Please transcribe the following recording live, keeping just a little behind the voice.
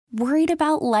Worried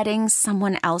about letting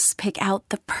someone else pick out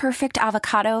the perfect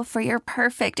avocado for your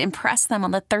perfect impress them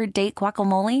on the third date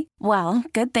guacamole? Well,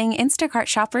 good thing Instacart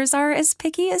shoppers are as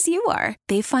picky as you are.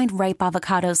 They find ripe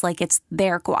avocados like it's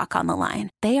their guac on the line.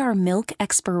 They are milk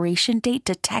expiration date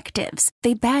detectives.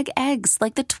 They bag eggs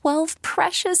like the 12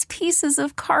 precious pieces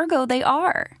of cargo they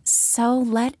are. So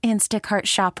let Instacart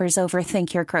shoppers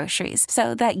overthink your groceries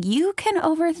so that you can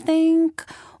overthink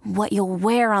what you'll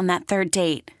wear on that third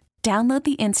date. Download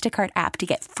the Instacart app to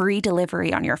get free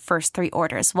delivery on your first 3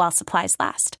 orders while supplies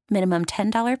last. Minimum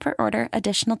 $10 per order.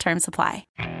 Additional terms apply.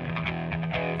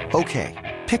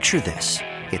 Okay, picture this.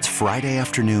 It's Friday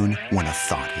afternoon when a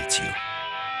thought hits you.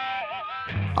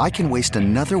 I can waste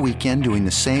another weekend doing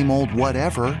the same old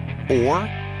whatever, or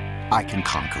I can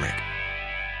conquer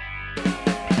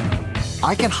it.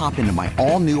 I can hop into my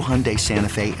all-new Hyundai Santa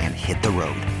Fe and hit the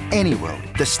road. Any road.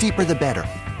 The steeper, the better.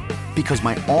 Because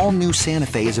my all-new Santa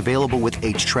Fe is available with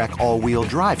H-Track all-wheel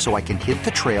drive, so I can hit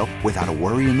the trail without a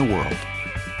worry in the world.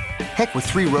 Heck, with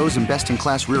 3 rows and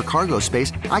best-in-class rear cargo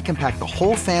space, I can pack the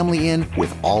whole family in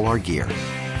with all our gear.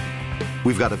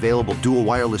 We've got available dual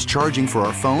wireless charging for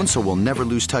our phones, so we'll never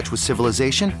lose touch with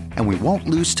civilization, and we won't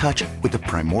lose touch with the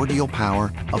primordial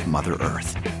power of Mother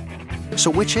Earth.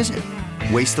 So which is it?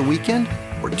 Waste the weekend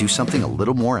or do something a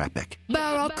little more epic?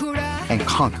 And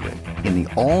conquer it in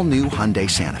the all-new Hyundai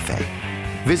Santa Fe.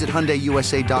 Visit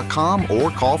HyundaiUSA.com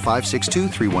or call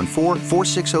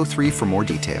 562-314-4603 for more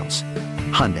details.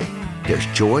 Hyundai, there's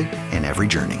joy in every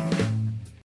journey.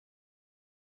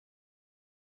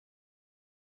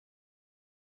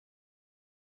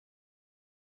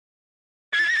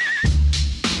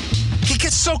 He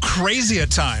gets so crazy at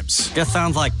times. Just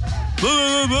sounds like... You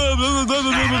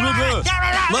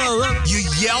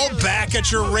yell back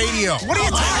at your radio. What are you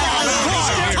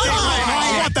talking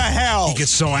about? What the hell? He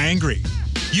gets so angry.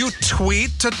 You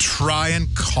tweet to try and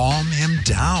calm him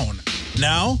down.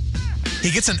 Now,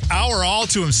 he gets an hour all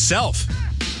to himself.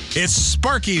 It's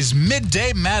Sparky's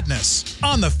Midday Madness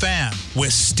on The Fan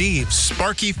with Steve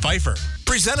Sparky Pfeiffer.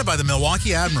 Presented by the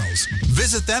Milwaukee Admirals.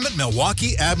 Visit them at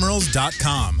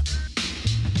milwaukeeadmirals.com.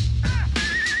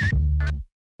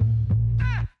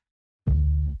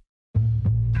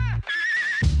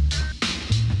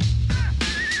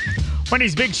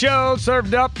 Wendy's Big Show,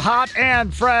 served up hot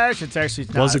and fresh. It's actually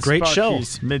not. Was a great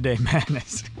Sparky's show. Midday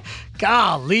Madness.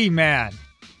 Golly, man.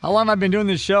 How long have I been doing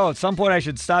this show? At some point, I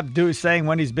should stop saying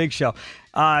Wendy's Big Show.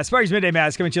 Sparky's Midday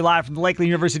Madness coming to you live from the Lakeland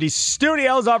University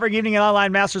studios, offering evening and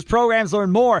online master's programs.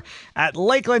 Learn more at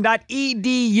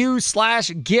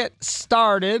lakeland.edu/get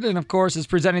started. And, of course, it's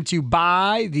presented to you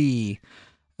by the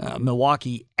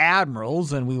Milwaukee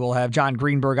Admirals, and we will have John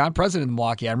Greenberg on, president of the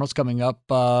Milwaukee Admirals, coming up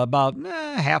about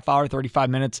half hour,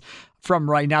 35 minutes from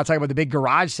right now, talking about the big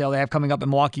garage sale they have coming up in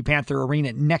Milwaukee Panther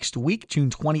Arena next week, June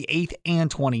 28th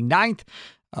and 29th.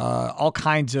 All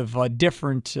kinds of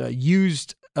different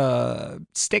used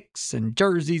sticks and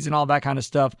jerseys and all that kind of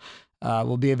stuff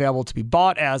will be available to be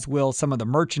bought, as will some of the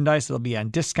merchandise that'll be on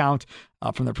discount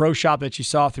from the pro shop that you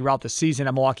saw throughout the season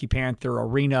at Milwaukee Panther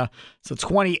Arena. So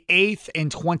 28th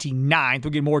and 29th. We'll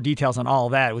get more details on all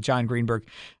of that with John Greenberg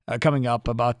coming up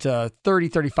about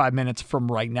 35 minutes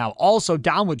from right now. Also,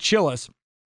 Donwood Chillis,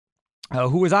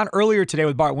 who was on earlier today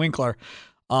with Bart Winkler,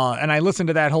 and I listened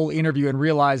to that whole interview and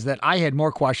realized that I had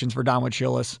more questions for Donwood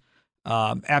Chillis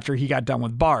after he got done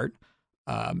with Bart,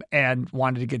 and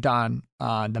wanted to get Don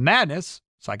on the madness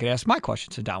so I could ask my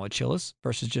questions to Donwood Chillis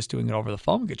versus just doing it over the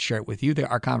phone. We could share it with you,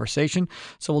 our conversation.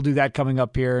 So we'll do that coming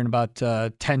up here in about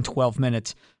 10, 12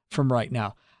 minutes from right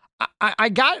now. I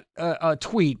got a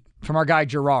tweet from our guy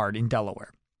Gerard in Delaware.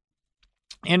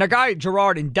 And our guy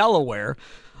Gerard in Delaware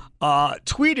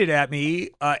tweeted at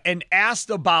me and asked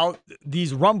about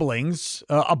these rumblings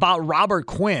about Robert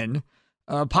Quinn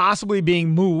possibly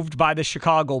being moved by the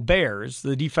Chicago Bears,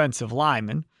 the defensive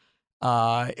lineman,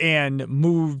 and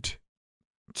moved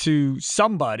to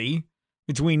somebody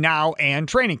between now and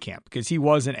training camp, because he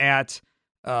wasn't at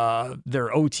their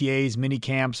OTAs, mini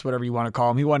camps, whatever you want to call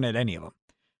them. He wasn't at any of them.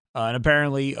 And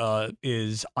apparently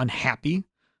is unhappy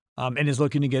and is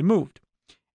looking to get moved.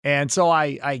 And so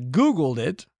I Googled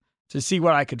it to see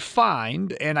what I could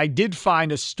find, and I did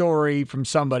find a story from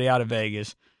somebody out of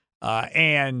Vegas,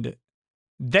 and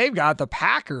they've got the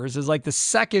Packers as like the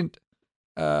second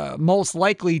most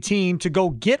likely team to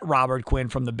go get Robert Quinn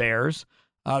from the Bears.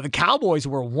 The Cowboys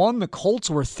were 1, the Colts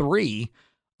were 3,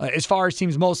 as far as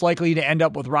teams most likely to end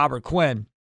up with Robert Quinn.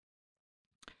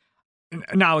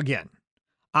 Now, again,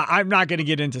 I'm not going to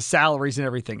get into salaries and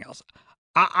everything else.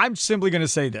 I'm simply going to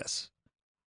say this.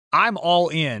 I'm all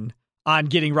in on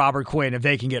getting Robert Quinn if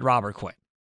they can get Robert Quinn.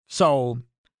 So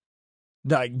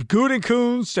Like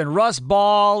Gutekunst and Russ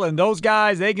Ball and those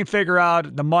guys, they can figure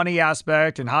out the money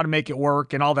aspect and how to make it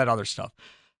work and all that other stuff.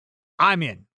 I'm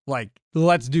in. Like,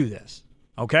 let's do this.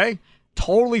 Okay?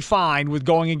 Totally fine with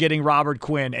going and getting Robert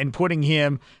Quinn and putting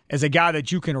him as a guy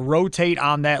that you can rotate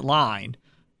on that line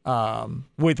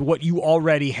with what you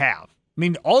already have. I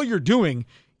mean, all you're doing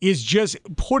is just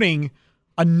putting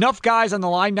enough guys on the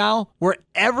line now where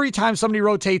every time somebody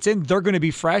rotates in, they're going to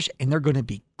be fresh and they're going to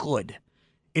be good.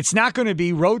 It's not going to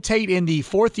be rotate in the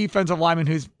fourth defensive lineman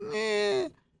who's,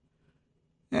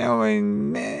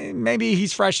 maybe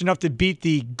he's fresh enough to beat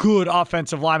the good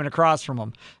offensive lineman across from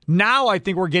him. Now I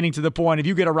think we're getting to the point, if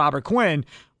you get a Robert Quinn,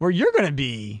 where you're going to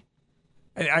be,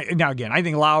 now again, I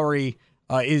think Lowry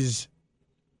is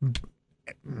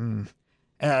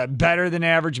better than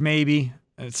average, maybe,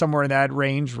 somewhere in that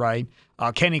range, right?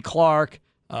 Kenny Clark,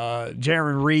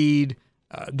 Jaron Reed,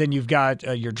 then you've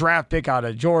got your draft pick out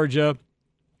of Georgia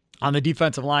on the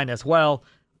defensive line as well.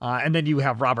 And then you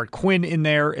have Robert Quinn in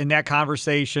there in that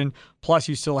conversation. Plus,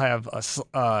 you still have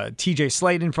TJ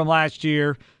Slaton from last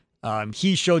year.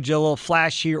 He showed you a little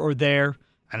flash here or there.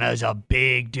 And that was a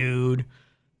big dude.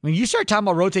 I mean, you start talking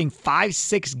about rotating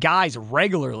 5-6 guys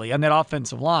regularly on that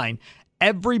offensive line,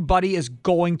 everybody is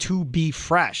going to be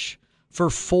fresh for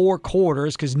 4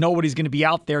 quarters because nobody's going to be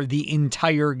out there the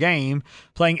entire game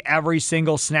playing every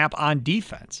single snap on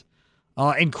defense.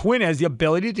 And Quinn has the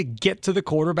ability to get to the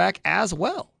quarterback as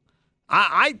well.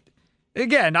 I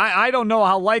don't know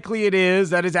how likely it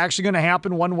is that it's actually going to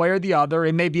happen one way or the other.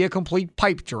 It may be a complete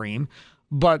pipe dream,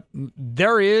 but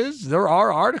there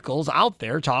are articles out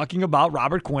there talking about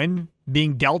Robert Quinn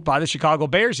being dealt by the Chicago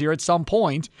Bears here at some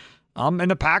point.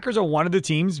 And the Packers are one of the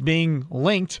teams being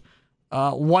linked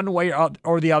one way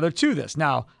or the other to this.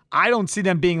 Now, I don't see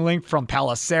them being linked from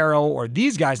Pelissero or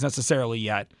these guys necessarily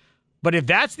yet. But if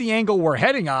that's the angle we're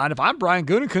heading on, if I'm Brian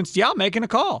Gutekunst, yeah, I'm making a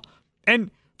call.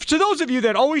 And to those of you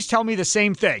that always tell me the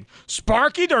same thing,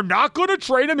 Sparky, they're not going to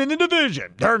trade him in the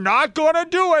division. They're not going to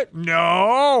do it.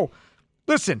 No.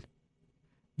 Listen,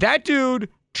 that dude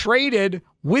traded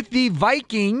with the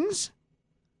Vikings.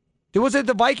 Was it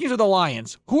the Vikings or the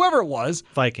Lions? Whoever it was.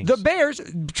 Vikings. The Bears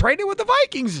traded with the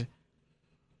Vikings.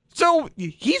 So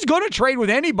he's going to trade with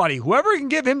anybody. Whoever can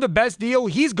give him the best deal,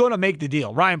 he's going to make the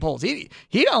deal. Ryan Poles, he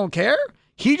don't care.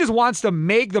 He just wants to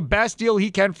make the best deal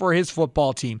he can for his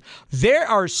football team. They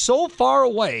are so far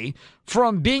away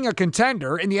from being a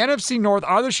contender in the NFC North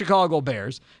are the Chicago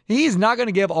Bears. He's not going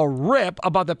to give a rip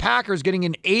about the Packers getting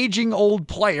an aging old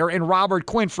player in Robert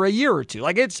Quinn for a year or two.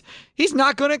 He's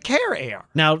not going to care, AR.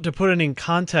 Now, to put it in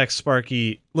context,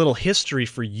 Sparky, little history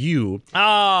for you. Oh,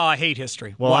 I hate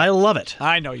history. Well, What? I love it.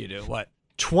 I know you do. What?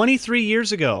 23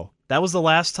 years ago, that was the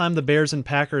last time the Bears and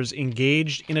Packers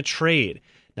engaged in a trade.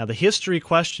 Now, the history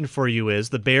question for you is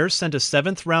the Bears sent a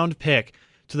 7th-round pick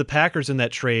to the Packers in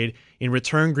that trade. In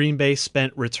return, Green Bay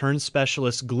spent return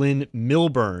specialist Glenn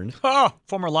Milburn. Oh,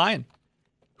 former Lion.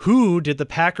 Who did the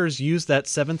Packers use that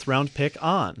 7th-round pick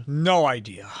on? No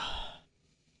idea.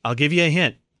 I'll give you a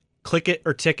hint. Click it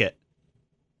or ticket.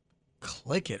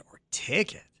 Click it or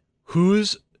ticket?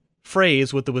 Whose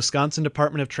phrase with the Wisconsin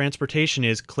Department of Transportation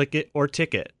is click it or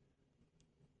ticket?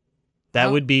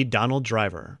 That would be Donald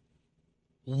Driver.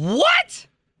 What?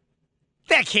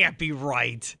 That can't be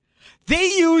right. They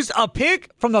used a pick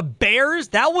from the Bears?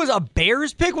 That was a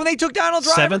Bears pick when they took Donald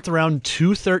Driver? 7th round,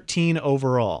 213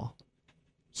 overall.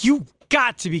 You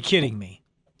got to be kidding me.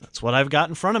 That's what I've got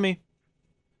in front of me.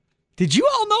 Did you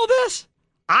all know this?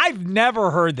 I've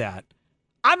never heard that.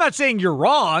 I'm not saying you're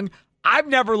wrong. I've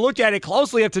never looked at it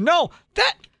closely enough to know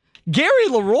that Gary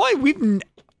Leroy,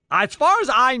 as far as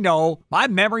I know, my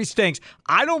memory stinks.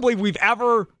 I don't believe we've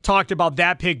ever talked about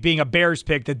that pick being a Bears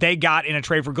pick that they got in a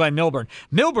trade for Glenn Milburn.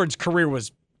 Milburn's career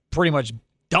was pretty much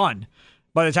done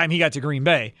by the time he got to Green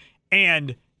Bay.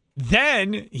 And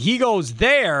then he goes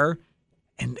there,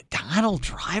 and Donald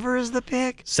Driver is the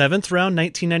pick? 7th round,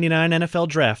 1999 NFL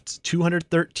Draft,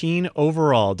 213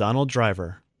 overall, Donald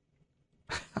Driver.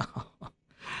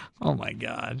 Oh, my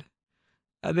God.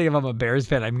 I think if I'm a Bears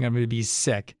fan, I'm going to be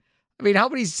sick. I mean, how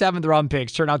many 7th-round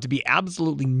picks turn out to be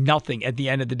absolutely nothing at the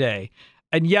end of the day?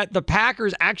 And yet the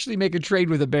Packers actually make a trade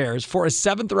with the Bears for a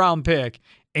 7th-round pick,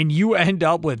 and you end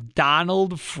up with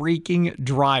Donald freaking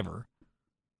Driver.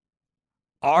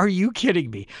 Are you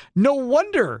kidding me? No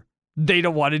wonder they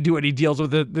don't want to do any deals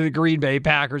with the Green Bay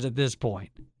Packers at this point.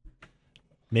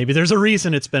 Maybe there's a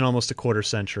reason it's been almost a quarter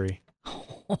century.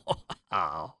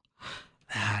 Oh,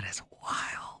 that is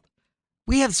wild.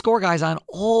 We have score guys on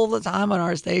all the time on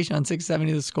our station on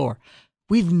 670 The Score.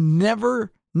 We've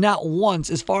never, not once,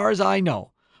 as far as I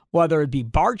know, whether it be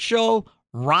Bart Show,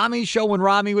 Rami's show when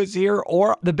Rami was here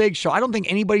or the Big Show. I don't think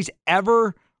anybody's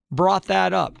ever brought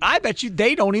that up. I bet you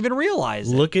they don't even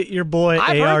realize it. Look at your boy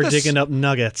AR digging up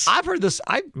nuggets. I've heard this.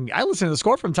 I listen to the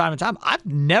Score from time to time. I've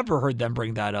never heard them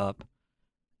bring that up.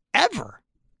 Ever.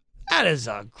 That is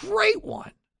a great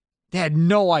one. They had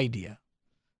no idea.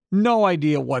 No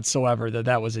idea whatsoever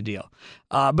that was a deal.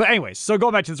 But anyways, so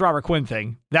going back to this Robert Quinn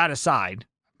thing, that aside,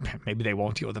 maybe they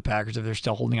won't deal with the Packers if they're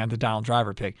still holding on to the Donald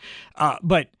Driver pick.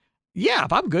 But yeah,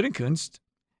 if I'm Gutekunst,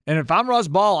 and if I'm Russ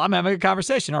Ball, I'm having a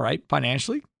conversation. All right,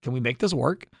 financially, can we make this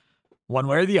work one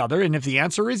way or the other? And if the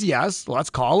answer is yes, let's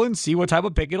call and see what type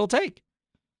of pick it'll take.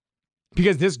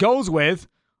 Because this goes with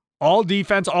all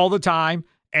defense all the time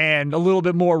and a little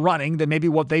bit more running than maybe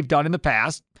what they've done in the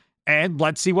past. And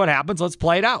let's see what happens. Let's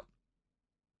play it out.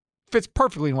 Fits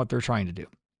perfectly in what they're trying to do.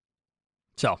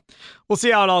 So we'll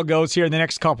see how it all goes here in the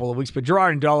next couple of weeks. But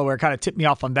Gerard in Delaware kind of tipped me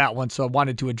off on that one, so I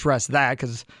wanted to address that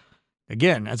because,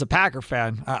 again, as a Packer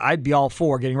fan, I'd be all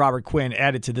for getting Robert Quinn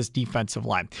added to this defensive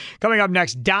line. Coming up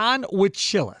next, Don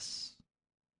Wichilis.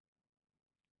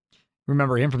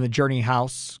 Remember him from the Journey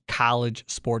House College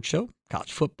Sports Show,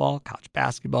 college football, college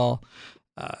basketball.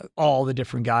 All the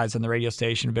different guys on the radio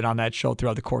station have been on that show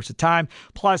throughout the course of time.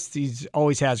 Plus, he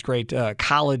always has great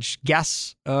college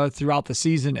guests throughout the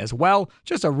season as well.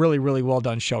 Just a really, really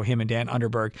well-done show, him and Dan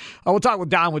Underberg. We'll talk with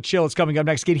Don Wichilis coming up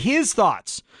next. Get his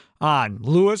thoughts on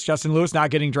Justin Lewis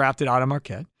not getting drafted out of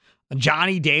Marquette,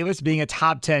 Johnny Davis being a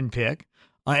top 10 pick,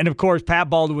 and, of course, Pat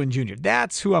Baldwin Jr.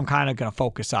 That's who I'm kind of going to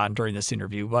focus on during this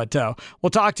interview. But we'll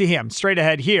talk to him straight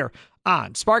ahead here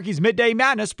on Sparky's Midday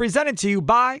Madness, presented to you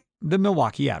by the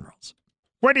Milwaukee Admirals.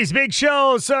 Wendy's Big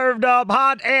Show, served up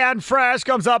hot and fresh,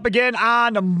 comes up again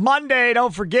on Monday.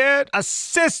 Don't forget,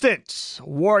 Assistant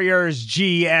Warriors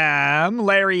GM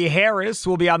Larry Harris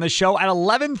will be on the show at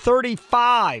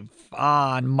 11:35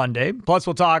 on Monday. Plus,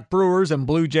 we'll talk Brewers and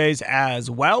Blue Jays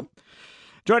as well.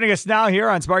 Joining us now here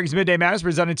on Sparky's Midday Madness,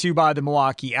 presented to you by the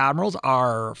Milwaukee Admirals,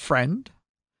 our friend,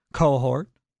 cohort.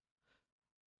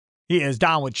 He is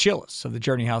Don Wichilis of the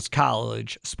Journey House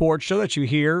College Sports Show that you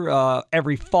hear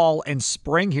every fall and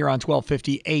spring here on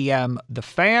 1250 AM The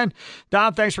Fan.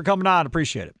 Don, thanks for coming on.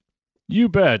 Appreciate it. You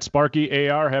bet. Sparky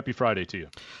AR, happy Friday to you.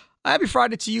 Happy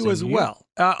Friday to you as well.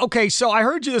 Okay, so I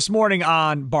heard you this morning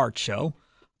on Bart's show.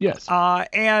 Yes.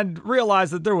 And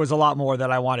realized that there was a lot more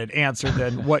that I wanted answered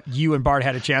than what you and Bart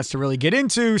had a chance to really get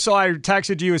into. So I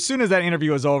texted you as soon as that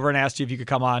interview was over and asked you if you could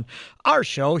come on our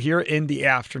show here in the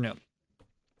afternoon.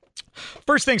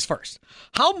 First things first,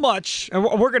 how much, and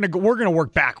we're gonna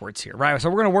work backwards here, right? So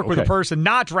we're going to work with a person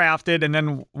not drafted, and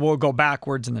then we'll go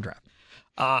backwards in the draft.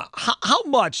 How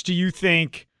much do you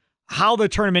think how the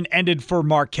tournament ended for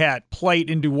Marquette played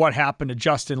into what happened to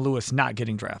Justin Lewis not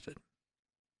getting drafted?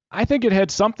 I think it had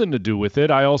something to do with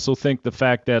it. I also think the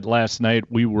fact that last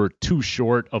night we were too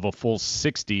short of a full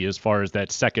 60 as far as that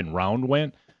second round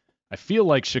went. I feel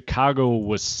like Chicago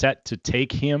was set to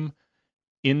take him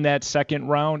in that second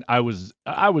round. I was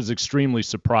extremely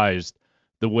surprised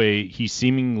the way he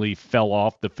seemingly fell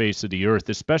off the face of the earth,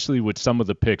 especially with some of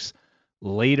the picks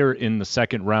later in the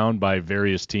second round by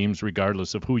various teams,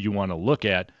 regardless of who you want to look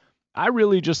at. I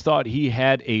really just thought he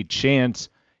had a chance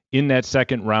in that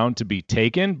second round to be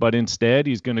taken, but instead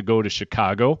he's going to go to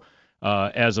Chicago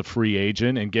as a free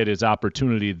agent and get his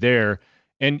opportunity there.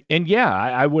 And yeah,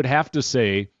 I would have to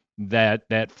say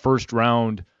that first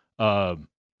round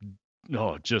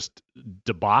just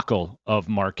debacle of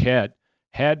Marquette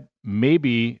had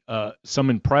maybe some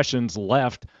impressions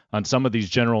left on some of these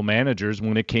general managers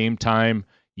when it came time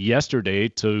yesterday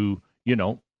to,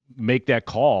 make that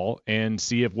call and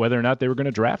see if whether or not they were going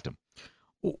to draft him.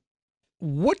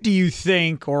 What do you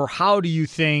think, or how do you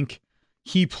think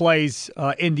he plays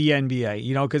in the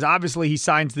NBA? Because obviously he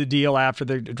signs the deal after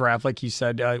the draft, like you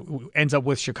said, ends up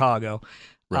with Chicago.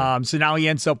 Right. So now he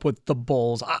ends up with the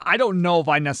Bulls. I don't know if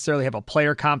I necessarily have a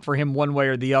player comp for him one way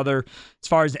or the other as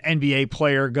far as the NBA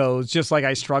player goes, just like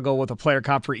I struggle with a player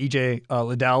comp for E.J.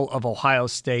 Liddell of Ohio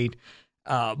State.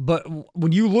 But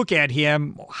when you look at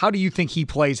him, how do you think he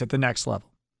plays at the next level?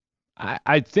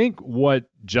 I think what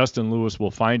Justin Lewis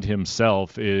will find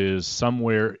himself is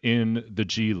somewhere in the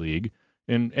G League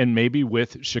and maybe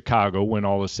with Chicago when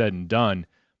all is said and done.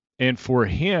 And for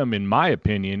him, in my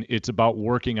opinion, it's about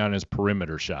working on his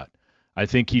perimeter shot. I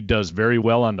think he does very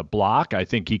well on the block. I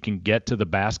think he can get to the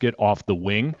basket off the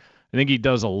wing. I think he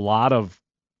does a lot of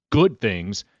good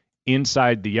things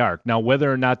inside the arc. Now,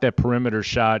 whether or not that perimeter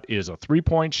shot is a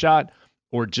three-point shot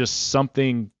or just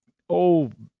something,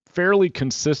 fairly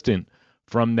consistent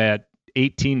from that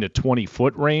 18 to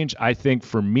 20-foot range, I think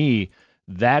for me,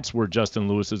 that's where Justin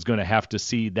Lewis is going to have to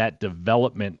see that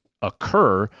development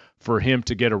occur for him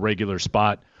to get a regular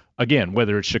spot, again,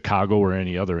 whether it's Chicago or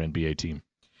any other NBA team.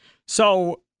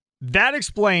 So that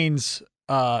explains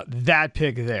that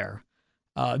pick there.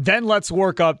 Then let's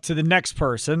work up to the next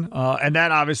person, and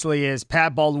that obviously is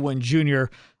Pat Baldwin Jr.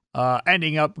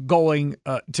 Ending up going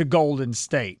to Golden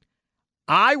State.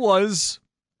 I was,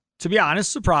 to be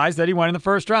honest, surprised that he went in the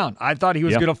first round. I thought he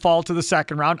was going to fall to the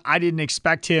second round. I didn't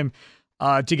expect him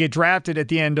to get drafted at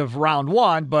the end of round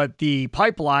one, but the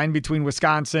pipeline between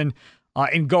Wisconsin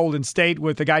and Golden State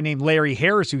with a guy named Larry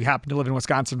Harris, who happened to live in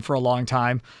Wisconsin for a long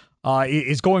time,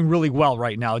 is going really well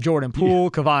right now. Jordan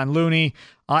Poole, Kevon Looney.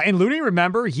 And Looney,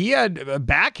 remember, he had a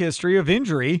back history of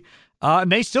injury,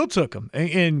 and they still took him.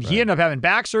 And he ended up having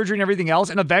back surgery and everything else,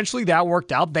 and eventually that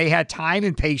worked out. They had time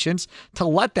and patience to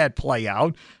let that play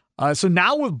out. So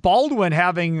now with Baldwin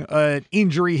having an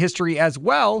injury history as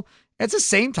well, it's the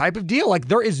same type of deal. Like,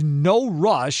 there is no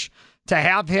rush to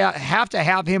have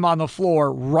him on the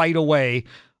floor right away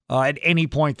at any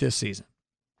point this season.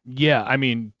 Yeah, I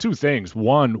mean, two things.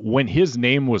 One, when his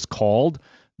name was called,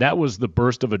 that was the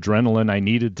burst of adrenaline I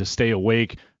needed to stay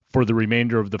awake for the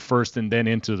remainder of the first and then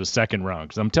into the second round.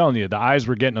 Because I'm telling you, the eyes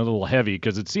were getting a little heavy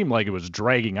because it seemed like it was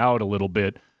dragging out a little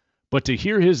bit. But to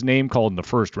hear his name called in the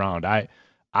first round,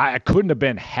 I couldn't have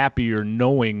been happier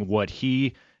knowing what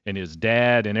he and his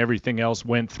dad and everything else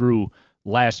went through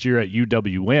last year at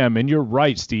UWM. And you're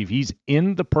right, Steve. He's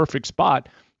in the perfect spot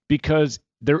because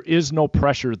there is no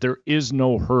pressure. There is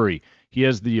no hurry. He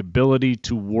has the ability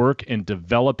to work and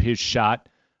develop his shot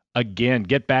again,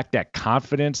 get back that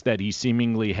confidence that he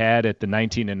seemingly had at the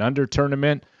 19 and under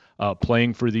tournament,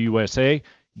 playing for the USA,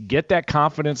 get that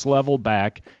confidence level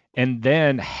back, and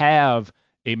then have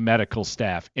a medical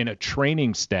staff and a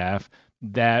training staff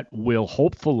that will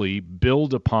hopefully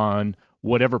build upon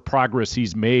whatever progress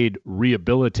he's made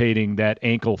rehabilitating that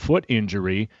ankle foot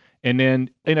injury. And then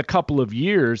in a couple of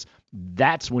years,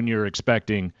 that's when you're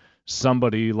expecting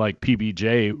somebody like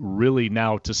PBJ really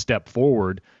now to step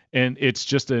forward. And it's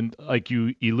just, like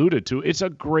you alluded to, it's a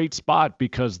great spot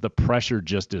because the pressure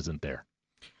just isn't there.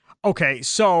 Okay,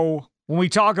 so when we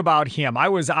talk about him, I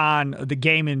was on the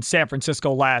game in San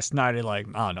Francisco last night at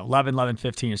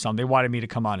 11:15 or something. They wanted me to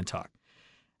come on and talk.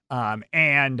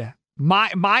 And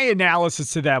my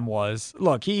analysis to them was,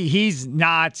 look, he's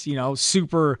not,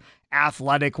 super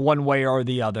athletic one way or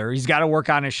the other. He's got to work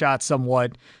on his shot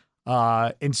somewhat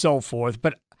and so forth.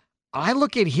 But I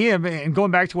look at him, and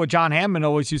going back to what John Hammond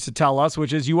always used to tell us,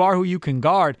 which is you are who you can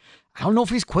guard. I don't know if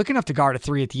he's quick enough to guard a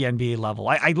three at the NBA level.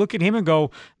 I look at him and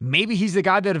go, maybe he's the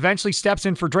guy that eventually steps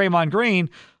in for Draymond Green.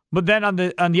 But then on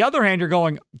the other hand, you're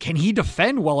going, can he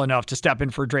defend well enough to step in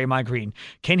for Draymond Green?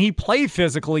 Can he play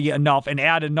physically enough and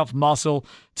add enough muscle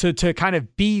to kind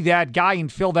of be that guy and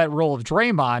fill that role of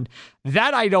Draymond?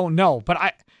 That I don't know. But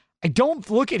I don't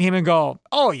look at him and go,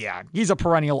 oh, yeah, he's a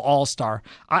perennial all-star.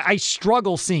 I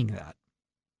struggle seeing that.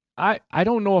 I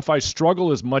don't know if I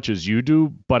struggle as much as you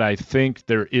do, but I think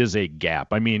there is a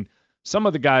gap. I mean, some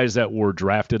of the guys that were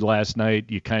drafted last night,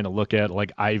 you kind of look at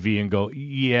like Ivy and go,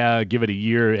 yeah, give it a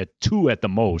year, at 2 at the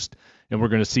most, and we're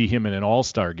going to see him in an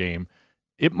all-star game.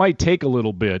 It might take a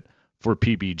little bit for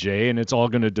PBJ, and it's all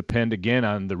going to depend, again,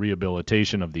 on the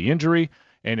rehabilitation of the injury,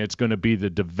 and it's going to be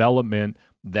the development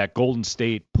that Golden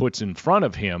State puts in front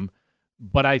of him.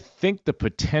 But I think the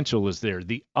potential is there.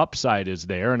 The upside is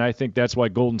there, and I think that's why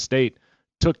Golden State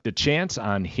took the chance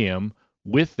on him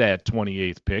with that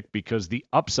 28th pick, because the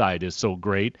upside is so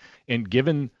great. And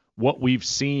given what we've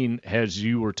seen, as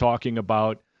you were talking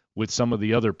about with some of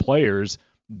the other players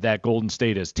that Golden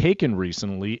State has taken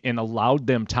recently and allowed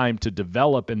them time to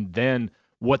develop, and then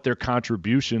what their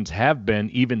contributions have been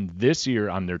even this year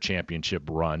on their championship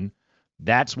run,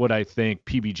 that's what I think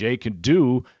PBJ can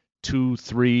do 2,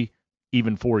 3,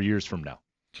 even 4 years from now.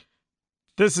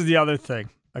 This is the other thing.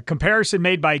 A comparison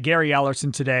made by Gary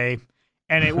Ellerson today,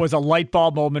 and it was a light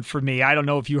bulb moment for me. I don't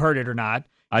know if you heard it or not.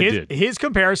 I did. His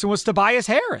comparison was Tobias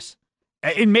Harris.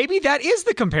 And maybe that is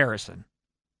the comparison.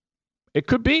 It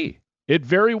could be. It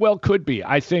very well could be.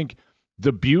 I think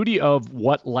the beauty of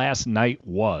what last night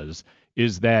was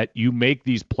is that you make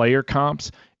these player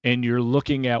comps and you're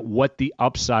looking at what the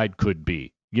upside could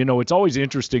be. You know, it's always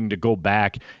interesting to go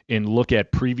back and look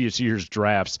at previous year's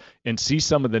drafts and see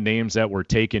some of the names that were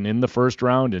taken in the first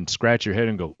round and scratch your head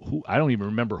and go, I don't even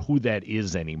remember who that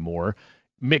is anymore,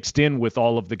 mixed in with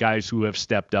all of the guys who have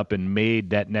stepped up and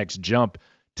made that next jump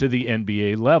to the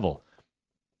NBA level.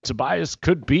 Tobias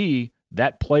could be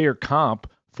that player comp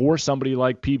for somebody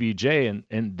like PBJ,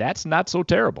 and that's not so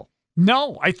terrible.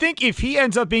 No, I think if he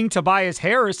ends up being Tobias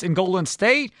Harris in Golden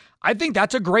State, I think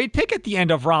that's a great pick at the end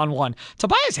of round 1.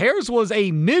 Tobias Harris was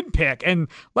a mid pick, and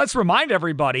let's remind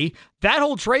everybody that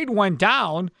whole trade went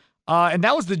down, and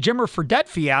that was the Jimmer Fredette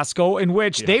fiasco, in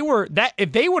which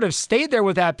if they would have stayed there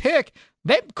with that pick,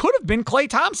 that could have been Klay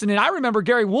Thompson. And I remember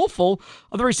Gary Woolfel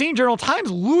of the Racine Journal-Times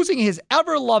losing his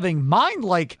ever-loving mind,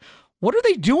 like, what are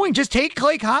they doing? Just take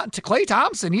Klay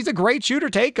Thompson. He's a great shooter.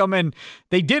 Take him. And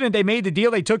they didn't. They made the deal.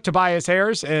 They took Tobias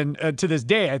Harris. And to this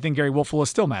day, I think Gary Woolfel is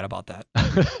still mad about that.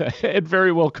 It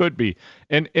very well could be.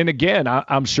 And again,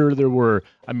 I'm sure there were,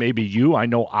 maybe you, I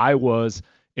know I was,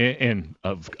 and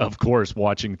of course,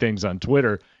 watching things on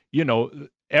Twitter,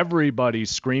 everybody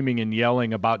screaming and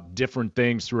yelling about different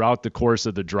things throughout the course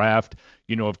of the draft.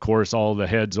 Of course, all the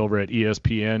heads over at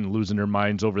ESPN losing their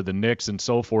minds over the Knicks and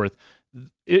so forth.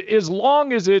 As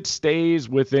long as it stays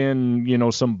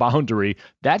within, some boundary,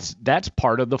 that's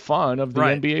part of the fun of the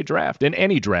NBA draft and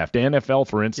any draft, NFL,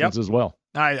 for instance, as well.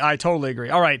 I totally agree.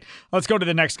 All right, let's go to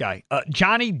the next guy.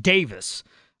 Johnny Davis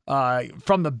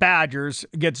from the Badgers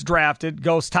gets drafted,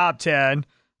 goes top 10.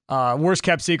 Worst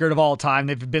kept secret of all time.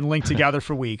 They've been linked together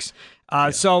for weeks.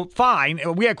 So fine.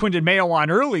 We had Quinton Mayo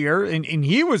on earlier, and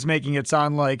he was making it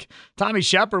sound like Tommy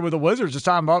Shepard with the Wizards was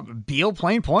talking about Beal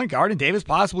playing point guard and Davis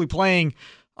possibly playing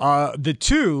the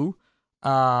 2.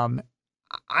 I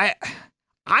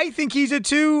think he's a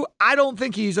 2. I don't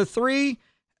think he's a 3.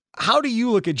 How do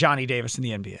you look at Johnny Davis in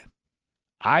the NBA?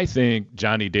 I think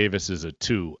Johnny Davis is a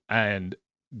 2. And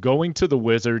going to the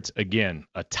Wizards, again,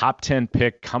 a top 10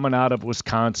 pick coming out of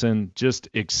Wisconsin, just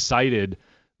excited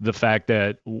the fact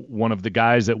that one of the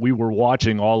guys that we were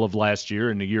watching all of last year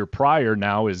and the year prior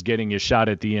now is getting a shot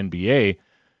at the NBA.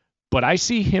 But I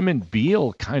see him and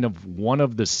Beal kind of one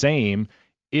of the same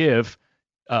if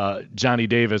Johnny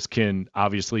Davis can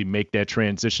obviously make that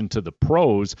transition to the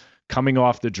pros, coming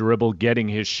off the dribble, getting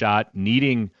his shot,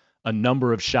 needing a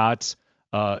number of shots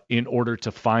in order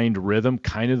to find rhythm,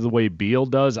 kind of the way Beal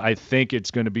does. I think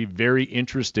it's going to be very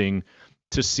interesting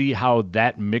to see how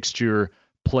that mixture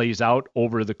plays out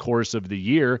over the course of the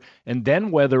year, and then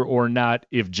whether or not,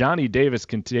 if Johnny Davis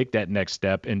can take that next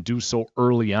step and do so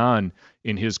early on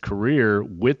in his career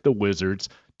with the Wizards,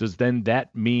 does then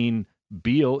that mean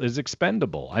Beal is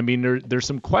expendable? I mean, there's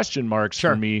some question marks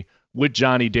for me with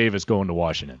Johnny Davis going to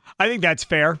Washington. I think that's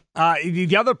fair.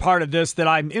 The other part of this that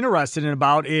I'm interested in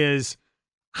about is,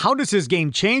 how does his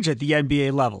game change at the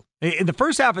NBA level? In the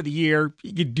first half of the year,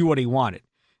 he could do what he wanted.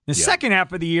 The second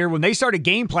half of the year, when they started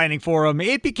game planning for him,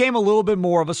 it became a little bit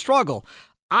more of a struggle.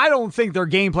 I don't think they're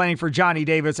game planning for Johnny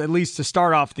Davis, at least to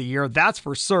start off the year. That's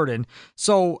for certain.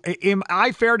 So am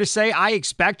I fair to say I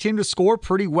expect him to score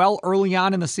pretty well early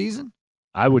on in the season?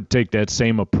 I would take that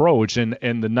same approach. And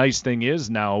the nice thing is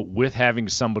now, with having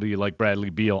somebody like Bradley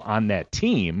Beal on that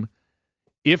team,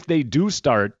 if they do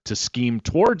start to scheme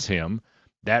towards him,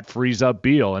 that frees up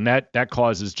Beal. And that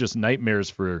causes just nightmares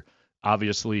for,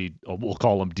 obviously, we'll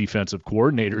call them defensive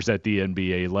coordinators at the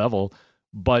NBA level.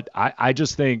 But I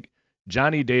just think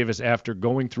Johnny Davis, after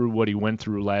going through what he went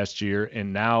through last year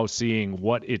and now seeing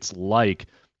what it's like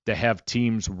to have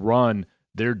teams run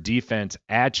their defense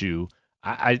at you,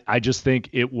 I just think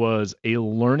it was a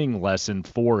learning lesson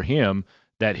for him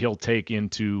that he'll take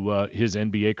into his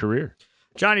NBA career.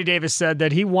 Johnny Davis said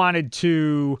that he wanted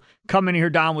to come in here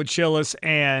down with Chillis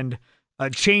and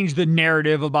change the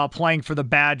narrative about playing for the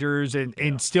Badgers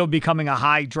and still becoming a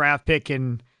high draft pick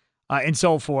and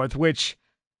so forth, which,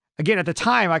 again, at the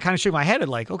time, I kind of shook my head at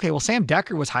like, okay, well, Sam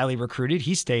Decker was highly recruited.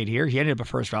 He stayed here. He ended up a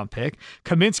first-round pick.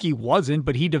 Kaminsky wasn't,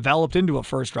 but he developed into a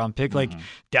first-round pick. Like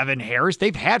Devin Harris,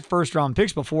 they've had first-round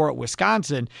picks before at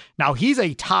Wisconsin. Now, he's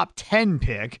a top 10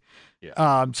 pick.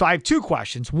 Yeah. So I have two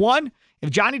questions. One, if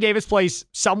Johnny Davis plays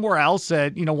somewhere else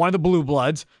at, one of the Blue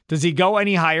Bloods, does he go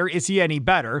any higher? Is he any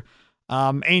better?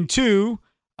 And two,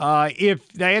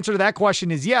 if the answer to that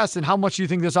question is yes, then how much do you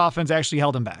think this offense actually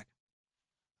held him back?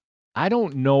 I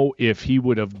don't know if he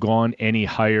would have gone any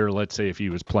higher, let's say, if he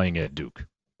was playing at Duke.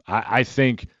 I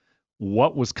think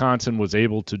what Wisconsin was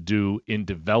able to do in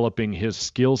developing his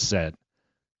skill set,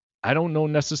 I don't know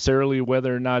necessarily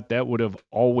whether or not that would have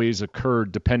always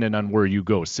occurred depending on where you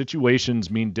go.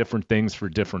 Situations mean different things for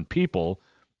different people.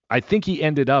 I think he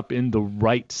ended up in the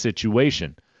right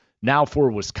situation. Now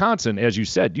for Wisconsin, as you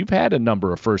said, you've had a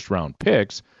number of first-round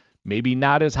picks, maybe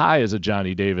not as high as a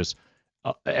Johnny Davis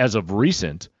as of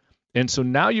recent. And so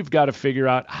now you've got to figure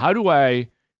out, how do I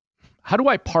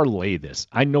parlay this?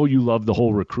 I know you love the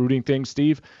whole recruiting thing,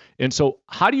 Steve. And so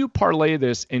how do you parlay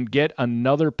this and get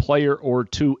another player or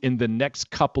two in the next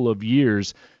couple of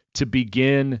years to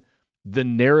begin the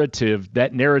narrative,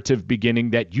 that narrative beginning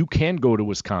that you can go to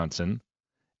Wisconsin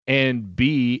and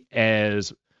be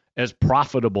as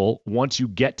profitable once you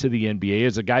get to the NBA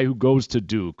as a guy who goes to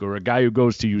Duke or a guy who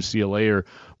goes to UCLA or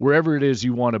wherever it is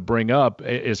you want to bring up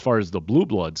as far as the Blue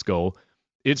Bloods go.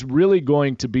 It's really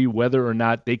going to be whether or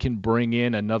not they can bring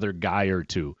in another guy or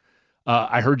two.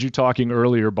 I heard you talking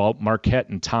earlier about Marquette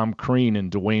and Tom Crean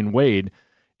and Dwayne Wade,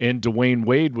 and Dwayne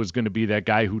Wade was going to be that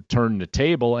guy who turned the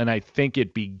table, and I think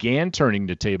it began turning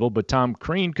the table, but Tom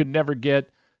Crean could never get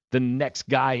the next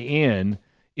guy in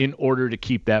order to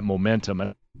keep that momentum.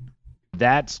 And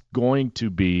that's going to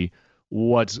be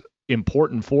what's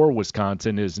important for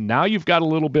Wisconsin is now you've got a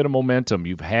little bit of momentum.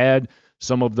 You've had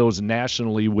some of those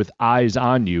nationally with eyes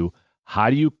on you. How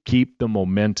do you keep the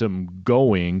momentum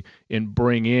going and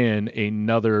bring in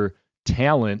another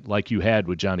talent like you had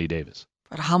with Johnny Davis?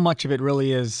 But how much of it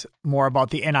really is more about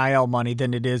the NIL money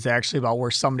than it is actually about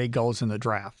where somebody goes in the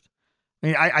draft? I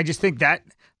mean, I just think that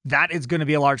is going to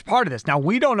be a large part of this. Now,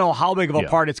 we don't know how big of a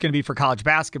part it's going to be for college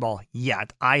basketball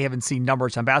yet. I haven't seen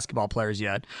numbers on basketball players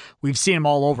yet. We've seen them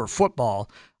all over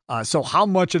football. So how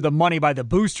much of the money by the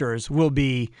boosters will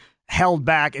be held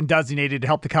back and designated to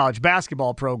help the college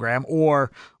basketball program, or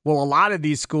will a lot of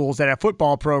these schools that have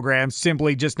football programs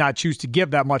simply just not choose to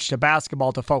give that much to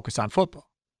basketball to focus on football?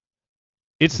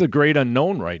 It's the great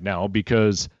unknown right now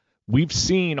because we've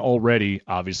seen already,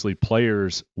 obviously,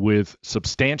 players with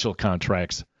substantial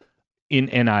contracts in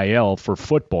NIL for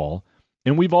football.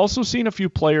 And we've also seen a few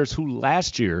players who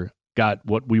last year got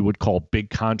what we would call big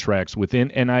contracts within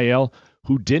NIL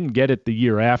who didn't get it the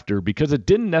year after because it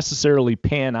didn't necessarily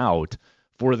pan out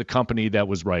for the company that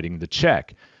was writing the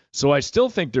check. So I still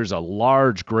think there's a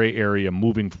large gray area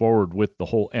moving forward with the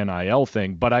whole NIL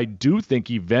thing, but I do think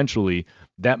eventually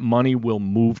that money will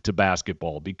move to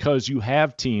basketball because you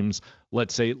have teams,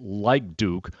 let's say like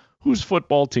Duke, whose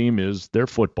football team is their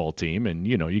football team, and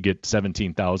you get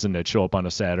 17,000 that show up on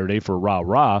a Saturday for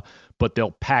rah-rah, but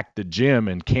they'll pack the gym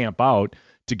and camp out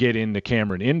to get into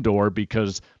Cameron Indoor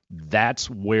because that's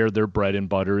where their bread and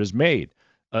butter is made.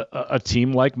 A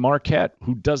team like Marquette,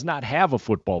 who does not have a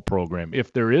football program,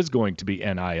 if there is going to be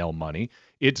NIL money,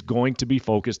 it's going to be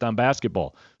focused on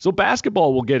basketball. So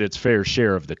basketball will get its fair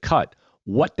share of the cut.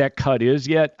 What that cut is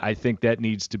yet, I think that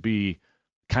needs to be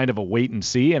kind of a wait and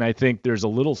see, and I think there's a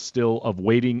little still of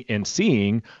waiting and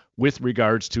seeing with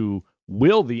regards to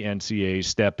will the NCAA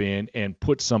step in and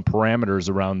put some parameters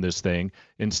around this thing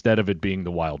instead of it being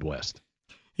the Wild West.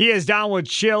 He is Don with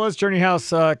Chillis, Journey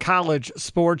House College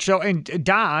Sports Show. And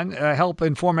Don, help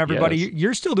inform everybody,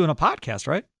 you're still doing a podcast,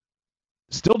 right?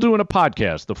 Still doing a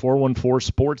podcast, the 414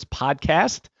 Sports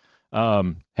Podcast.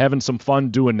 Having some fun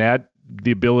doing that.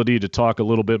 The ability to talk a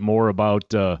little bit more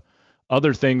about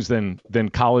other things than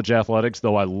college athletics,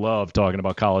 though I love talking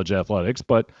about college athletics.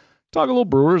 But talk a little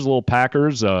Brewers, a little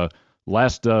Packers.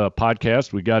 Last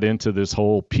podcast, we got into this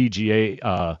whole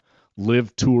PGA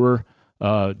Live Tour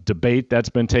debate that's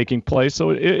been taking place. So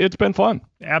it's been fun.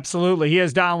 Absolutely. He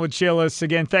is Don with Chillis.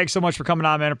 Again, thanks so much for coming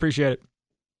on, man. Appreciate it.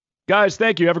 Guys,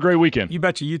 thank you. Have a great weekend. You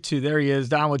betcha. You too. There he is,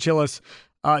 Don with Chillis.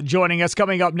 Joining us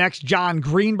coming up next, John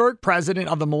Greenberg, president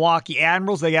of the Milwaukee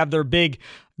Admirals. They have their big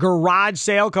garage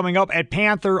sale coming up at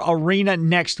Panther Arena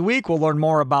next week. We'll learn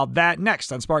more about that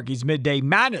next on Sparky's Midday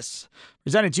Madness,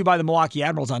 presented to you by the Milwaukee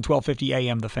Admirals on 1250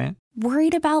 AM The Fan.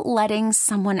 Worried about letting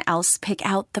someone else pick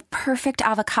out the perfect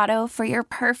avocado for your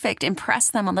perfect impress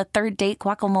them on the third date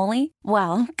guacamole?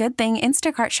 Well, good thing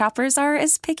Instacart shoppers are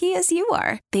as picky as you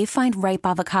are. They find ripe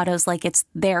avocados like it's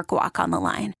their guac on the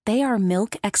line. They are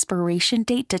milk expiration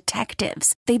date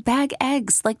detectives. They bag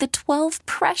eggs like the 12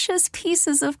 precious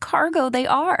pieces of cargo they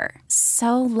are.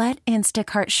 So let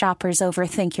Instacart shoppers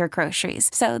overthink your groceries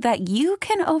so that you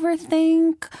can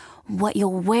overthink what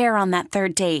you'll wear on that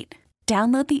third date.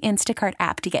 Download the Instacart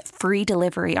app to get free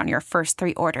delivery on your first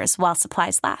 3 orders while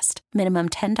supplies last. Minimum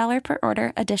 $10 per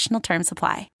order. Additional terms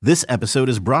apply. This episode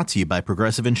is brought to you by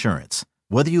Progressive Insurance.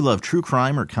 Whether you love true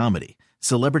crime or comedy,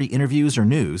 celebrity interviews or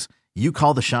news, you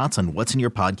call the shots on what's in your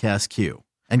podcast queue.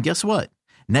 And guess what?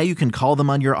 Now you can call them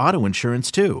on your auto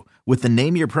insurance too with the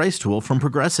Name Your Price tool from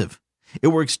Progressive. It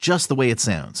works just the way it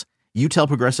sounds. You tell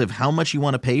Progressive how much you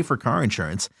want to pay for car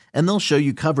insurance, and they'll show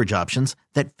you coverage options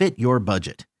that fit your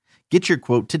budget. Get your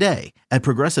quote today at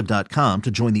Progressive.com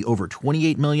to join the over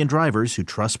 28 million drivers who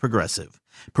trust Progressive.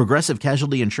 Progressive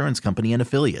Casualty Insurance Company and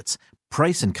Affiliates.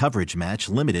 Price and coverage match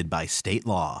limited by state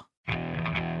law.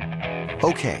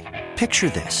 Okay, picture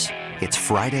this. It's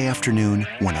Friday afternoon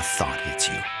when a thought hits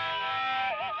you.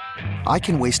 I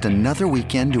can waste another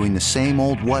weekend doing the same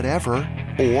old whatever,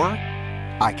 or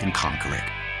I can conquer it.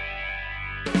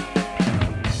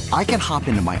 I can hop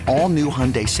into my all-new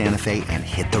Hyundai Santa Fe and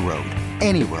hit the road.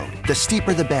 Any road. The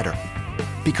steeper, the better.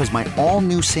 Because my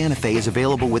all-new Santa Fe is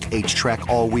available with H-Track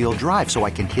all-wheel drive, so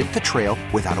I can hit the trail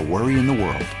without a worry in the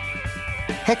world.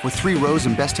 Heck, with 3 rows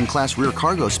and best-in-class rear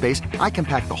cargo space, I can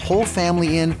pack the whole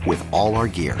family in with all our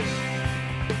gear.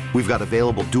 We've got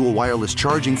available dual wireless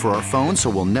charging for our phones, so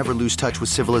we'll never lose touch with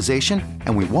civilization,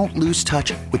 and we won't lose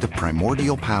touch with the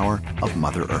primordial power of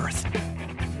Mother Earth.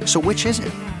 So which is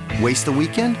it? Waste the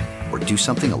weekend or do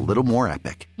something a little more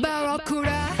epic?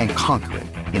 And conquer it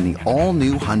in the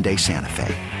all-new Hyundai Santa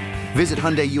Fe. Visit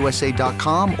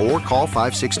HyundaiUSA.com or call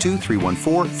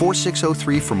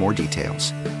 562-314-4603 for more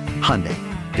details. Hyundai,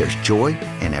 there's joy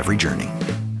in every journey.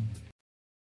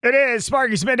 It is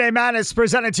Sparky's Midday Madness,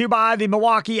 presented to you by the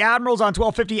Milwaukee Admirals on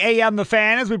 1250 AM The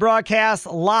Fan, as we broadcast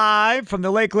live from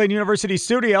the Lakeland University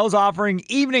studios, offering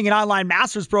evening and online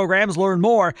master's programs. Learn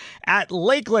more at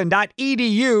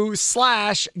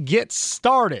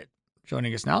lakeland.edu/get-started.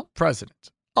 Joining us now,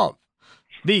 president of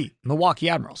the Milwaukee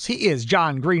Admirals. He is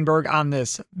John Greenberg on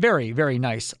this very, very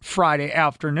nice Friday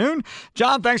afternoon.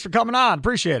 John, thanks for coming on.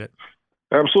 Appreciate it.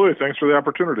 Absolutely. Thanks for the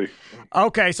opportunity.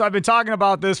 Okay, so I've been talking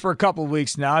about this for a couple of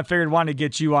weeks now. I figured I wanted to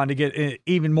get you on to get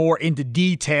even more into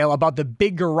detail about the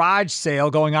big garage sale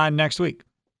going on next week.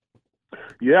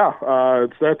 Yeah,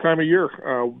 it's that time of year.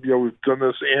 We've done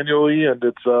this annually, and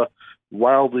it's a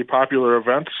wildly popular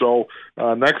event. So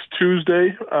next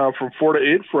Tuesday from 4 to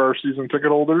 8 for our season ticket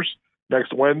holders.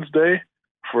 Next Wednesday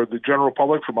for the general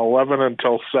public from 11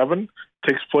 until 7.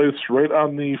 Takes place right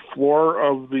on the floor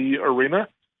of the arena.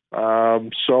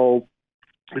 So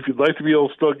if you'd like to be able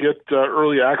to still get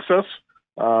early access,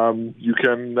 you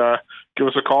can give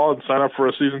us a call and sign up for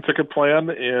a season ticket plan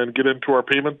and get into our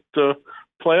payment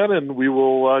plan, and we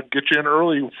will get you in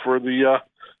early for the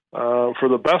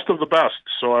best of the best.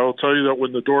 So I will tell you that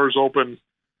when the doors open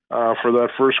for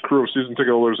that first crew of season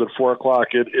ticket holders at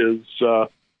 4:00,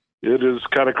 it is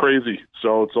kind of crazy.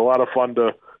 So it's a lot of fun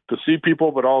to see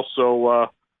people, but also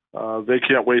they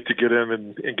can't wait to get in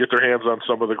and get their hands on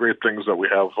some of the great things that we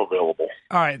have available.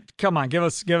 All right, come on, give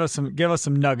us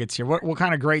some nuggets here. What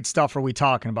kind of great stuff are we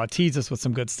talking about? Tease us with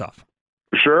some good stuff.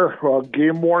 Sure. Well,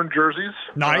 game-worn jerseys.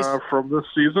 Nice. From this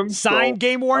season. Signed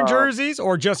game-worn jerseys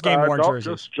or just game-worn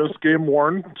jerseys? Just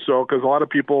game-worn. So, because a lot of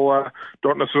people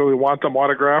don't necessarily want them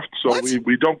autographed. So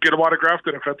we don't get them autographed.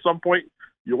 And if at some point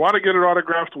you want to get it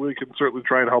autographed, we can certainly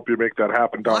try and help you make that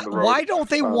happen down the road. Why don't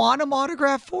they want them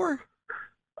autographed for?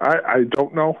 I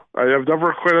don't know. I have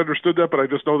never quite understood that, but I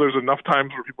just know there's enough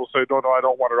times where people say, no, I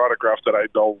don't want it autographed, that I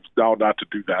know now not to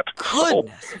do that.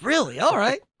 Goodness, really? All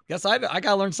right. Guess I got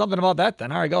to learn something about that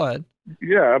then. All right, go ahead.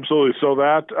 Yeah, absolutely. So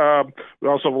that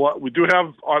we do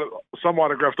have some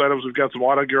autographed items. We've got some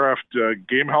autographed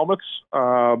game helmets,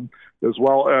 as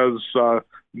well as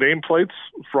nameplates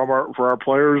for our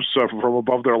players from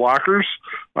above their lockers,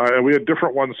 and we had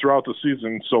different ones throughout the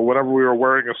season. So whenever we were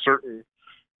wearing a certain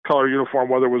color uniform,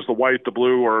 whether it was the white, the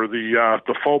blue, or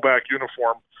the faux back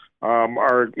uniform,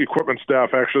 our equipment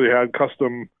staff actually had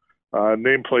custom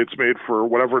nameplates made for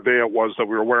whatever day it was that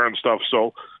we were wearing stuff.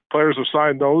 So players have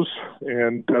signed those,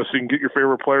 and so you can get your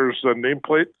favorite player's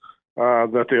nameplate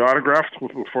that they autographed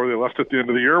before they left at the end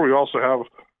of the year. We also have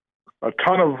a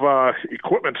ton of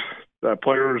equipment that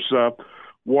players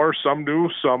wore, some new,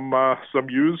 some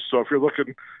used. So if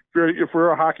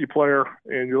you're a hockey player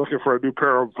and you're looking for a new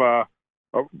pair of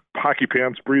hockey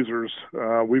pants, breezers,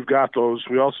 we've got those.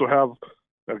 We also have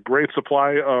a great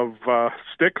supply of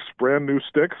sticks, brand new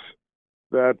sticks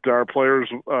that our players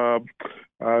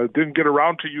didn't get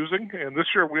around to using. And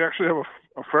this year we actually have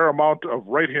a fair amount of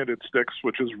right-handed sticks,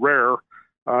 which is rare.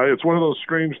 It's one of those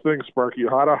strange things, Sparky.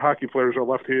 A lot of hockey players are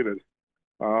left-handed.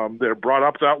 They're brought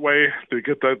up that way. They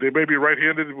may be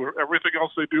right-handed with everything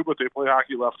else they do, but they play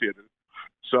hockey left-handed.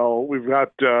 So we've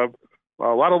got a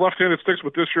lot of left-handed sticks,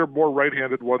 but this year more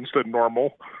right-handed ones than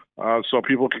normal. So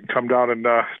people can come down and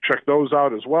check those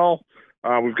out as well.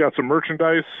 We've got some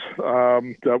merchandise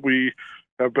that we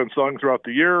have been selling throughout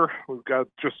the year. We've got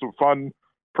just some fun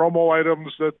promo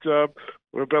items that have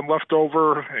been left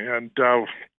over, and so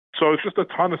it's just a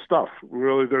ton of stuff.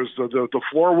 Really, the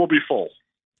floor will be full.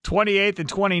 28th and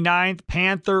 29th,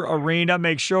 Panther Arena.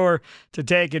 Make sure to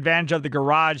take advantage of the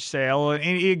garage sale.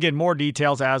 And you get more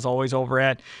details, as always, over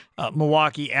at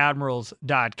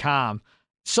MilwaukeeAdmirals.com.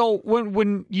 So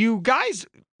when you guys,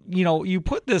 you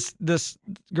put this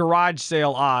garage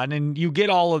sale on and you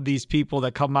get all of these people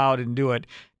that come out and do it,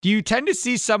 do you tend to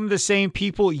see some of the same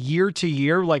people year to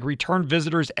year, like return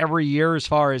visitors every year as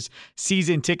far as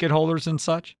season ticket holders and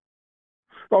such?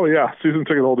 Oh, yeah. Season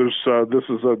ticket holders, this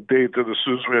is a date that as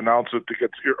soon as we announce it, it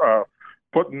gets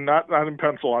put not in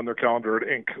pencil on their calendar, in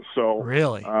ink. So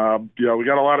really, we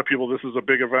got a lot of people. This is a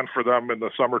big event for them in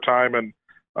the summertime, and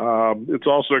it's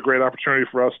also a great opportunity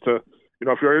for us to,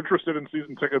 if you're interested in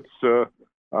season tickets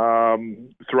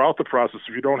throughout the process,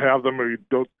 if you don't have them or you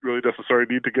don't really necessarily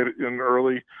need to get in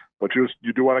early, but you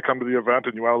do want to come to the event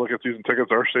and you want to look at season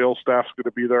tickets, our sales staff's going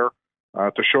to be there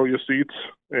to show you seats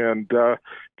and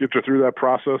get you through that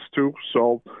process too.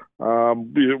 So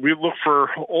we look for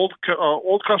old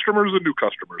customers and new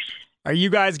customers. Are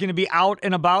you guys going to be out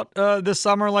and about this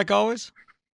summer like always?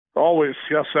 Always,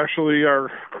 yes. Actually,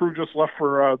 our crew just left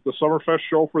for the Summerfest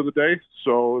show for the day.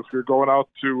 So if you're going out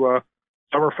to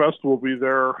Summerfest, we'll be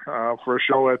there for a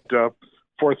show at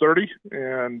 4:30,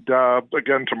 and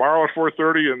again tomorrow at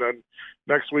 4:30, and then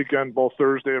next weekend, both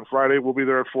Thursday and Friday, we'll be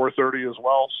there at 4:30 as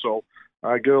well. So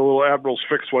get a little Admirals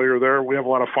fix while you're there. We have a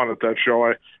lot of fun at that show.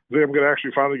 I think I'm going to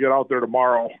actually finally get out there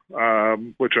tomorrow,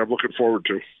 which I'm looking forward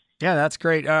to. Yeah, that's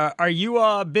great. Are you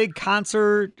a big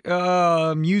concert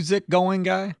music going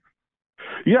guy?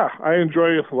 Yeah, I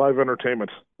enjoy live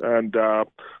entertainment, and for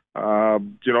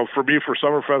me, for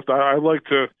Summerfest, I like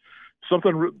to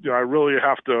something. I really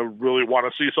have to really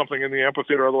want to see something in the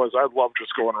amphitheater. Otherwise, I love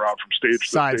just going around from stage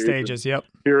side to stage. Stages. Yep.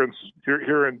 Hearing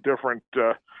different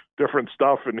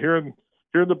stuff, and hearing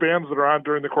the bands that are on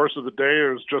during the course of the day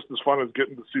is just as fun as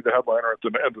getting to see the headliner at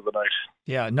the end of the night.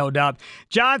 Yeah, no doubt.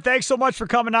 John, thanks so much for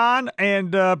coming on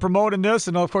and promoting this.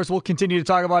 And, of course, we'll continue to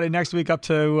talk about it next week up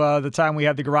to the time we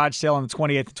have the garage sale on the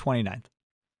 28th and 29th.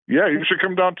 Yeah, you should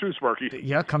come down too, Sparky.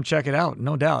 Yeah, come check it out.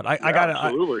 No doubt.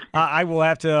 Absolutely. I will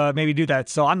have to maybe do that.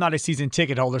 So I'm not a season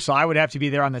ticket holder, so I would have to be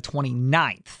there on the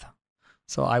 29th.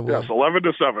 So I will. Yes, 11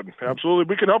 to 7.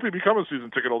 Absolutely. We can help you become a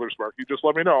season ticket holder, Sparky. Just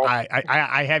let me know.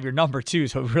 I have your number, too,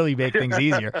 so it really make things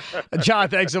easier. John,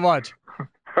 thanks so much. All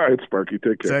right, Sparky.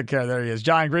 Take care. Take care. There he is.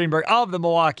 John Greenberg of the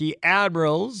Milwaukee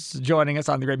Admirals joining us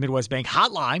on the Great Midwest Bank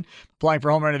Hotline. Applying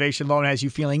for home renovation loan has you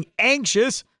feeling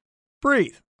anxious?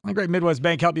 Breathe. The Great Midwest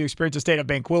Bank help you experience a state of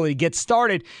tranquility. Get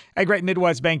started at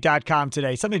greatmidwestbank.com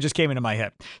today. Something just came into my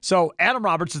head. So Adam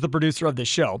Roberts is the producer of this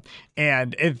show.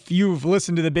 And if you've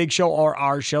listened to the Big Show or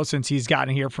our show since he's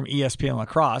gotten here from ESPN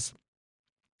Lacrosse,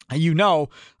 you know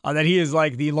that he is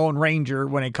like the Lone Ranger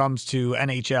when it comes to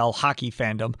NHL hockey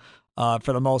fandom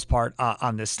for the most part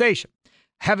on this station.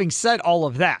 Having said all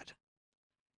of that,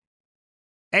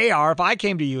 AR, if I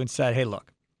came to you and said, hey,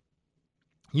 look,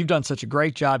 you've done such a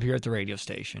great job here at the radio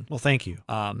station. Well, thank you.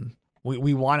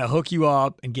 We want to hook you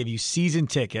up and give you season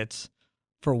tickets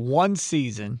for one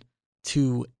season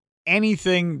to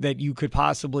anything that you could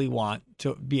possibly want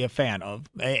to be a fan of.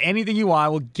 Anything you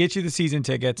want, we'll get you the season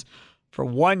tickets for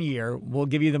 1 year. We'll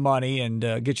give you the money and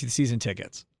get you the season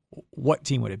tickets. What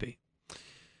team would it be?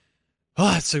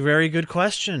 Oh, that's a very good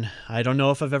question. I don't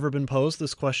know if I've ever been posed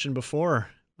this question before.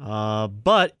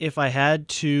 But if I had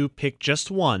to pick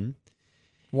just one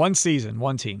season,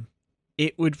 one team,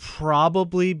 it would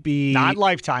probably be... Not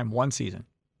lifetime, one season.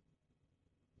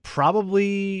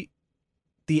 Probably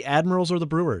the Admirals or the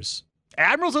Brewers.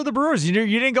 Admirals or the Brewers? You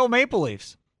didn't go Maple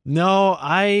Leafs. No,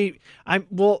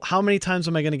 well, how many times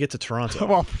am I going to get to Toronto?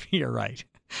 Well, you're right.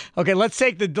 Okay, let's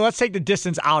take the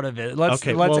distance out of it. Let's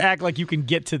act like you can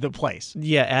get to the place.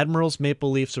 Yeah, Admirals,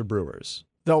 Maple Leafs, or Brewers.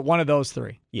 One of those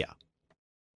three. Yeah.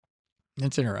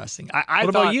 That's interesting. What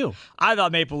about you? I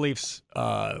thought Maple Leafs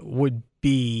would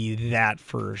be that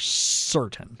for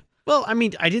certain. Well, I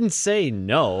mean, I didn't say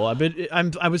no, but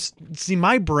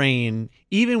my brain,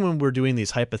 even when we're doing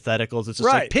these hypotheticals, it's just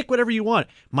right. like, pick whatever you want.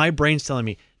 My brain's telling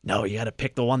me, no, you got to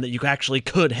pick the one that you actually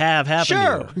could have happen.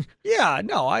 Sure. To you. Yeah.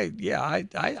 No. I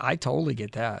totally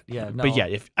get that. Yeah. No. But yeah,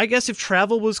 if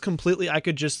travel was completely, I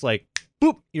could just like,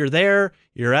 boop, you're there.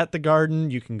 You're at the Garden.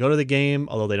 You can go to the game,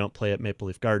 although they don't play at Maple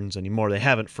Leaf Gardens anymore. They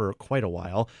haven't for quite a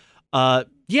while.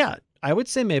 Yeah, I would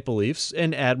say Maple Leafs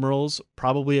and Admirals,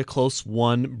 probably a close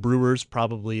one. Brewers,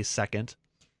 probably second.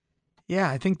 Yeah,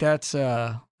 I think that's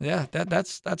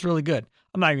that's really good.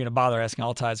 I'm not even going to bother asking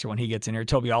Altizer when he gets in here.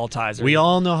 Toby Altizer. We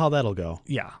all know how that'll go.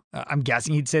 Yeah. I'm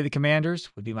guessing he'd say the Commanders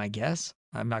would be my guess.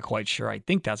 I'm not quite sure. I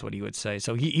think that's what he would say.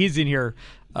 So he's in here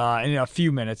in a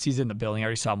few minutes. He's in the building. I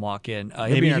already saw him walk in.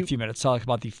 He'll be in a few minutes. Talk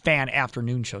about the fan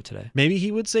afternoon show today. Maybe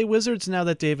he would say Wizards now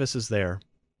that Davis is there.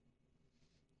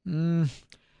 You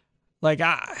don't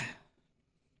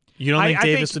think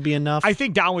Davis would be enough? I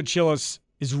think Donwood Chillis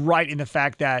is right in the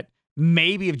fact that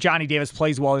maybe if Johnny Davis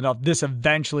plays well enough, this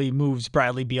eventually moves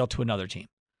Bradley Beal to another team.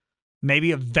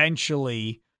 Maybe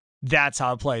eventually that's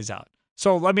how it plays out.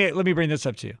 So let me bring this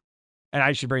up to you. And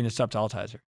I should bring this up to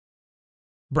Altizer.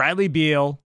 Bradley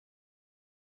Beal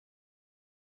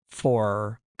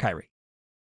for Kyrie.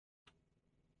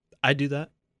 I'd do that.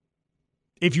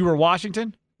 If you were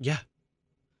Washington? Yeah.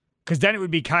 Because then it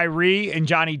would be Kyrie and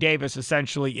Johnny Davis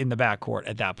essentially in the backcourt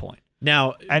at that point.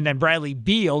 Now, and then Bradley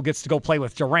Beal gets to go play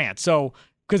with Durant. So,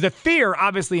 because the fear,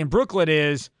 obviously, in Brooklyn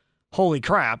is, holy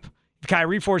crap, if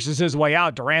Kyrie forces his way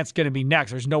out, Durant's going to be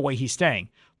next. There's no way he's staying.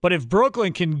 But if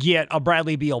Brooklyn can get a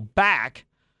Bradley Beal back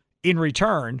in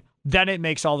return, then it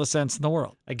makes all the sense in the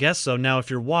world. I guess so. Now, if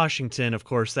you're Washington, of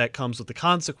course, that comes with the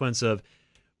consequence of,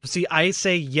 see, I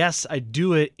say yes, I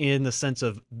do it in the sense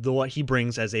of what he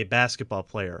brings as a basketball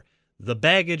player. The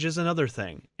baggage is another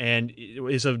thing. And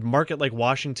is a market like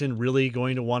Washington really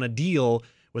going to want to deal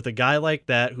with a guy like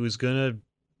that who's going to,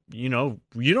 you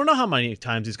don't know how many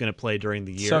times he's going to play during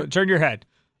the year. So turn your head.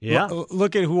 Yeah.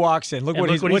 Look at who walks in. Look And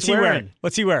what what's he wearing.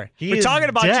 What's he wearing? We're talking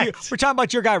about you. We're talking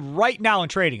about your guy right now and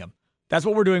trading him. That's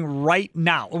what we're doing right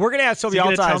now. We're going to ask Toby Altizer.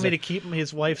 He's going to tell me to keep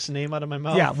his wife's name out of my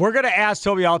mouth. Yeah, we're going to ask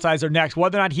Toby Altizer next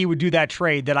whether or not he would do that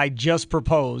trade that I just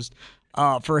proposed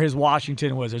for his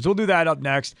Washington Wizards. We'll do that up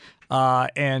next.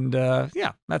 That's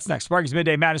next. Sparky's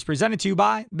Midday Madness presented to you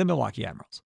by the Milwaukee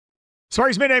Admirals.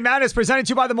 Sparky's Midday Madness presented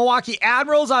to you by the Milwaukee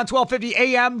Admirals on 1250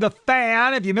 AM The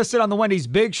Fan. If you missed it on the Wendy's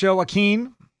Big Show,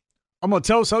 Akeem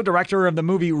Omotoso, director of the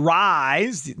movie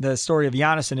Rise, the story of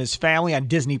Giannis and his family on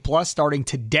Disney Plus starting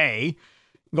today.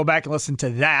 Go back and listen to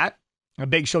that at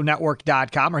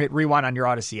BigShowNetwork.com or hit rewind on your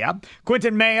Odyssey app.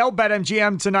 Quentin Mayo,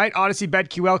 BetMGM tonight. Odyssey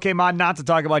BetQL came on not to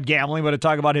talk about gambling, but to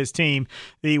talk about his team,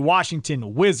 the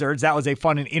Washington Wizards. That was a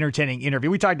fun and entertaining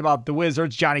interview. We talked about the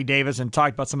Wizards, Johnny Davis, and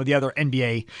talked about some of the other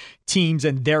NBA teams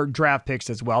and their draft picks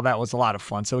as well. That was a lot of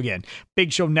fun. So again,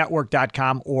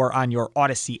 BigShowNetwork.com or on your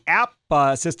Odyssey app.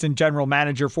 Assistant General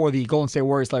Manager for the Golden State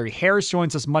Warriors, Larry Harris,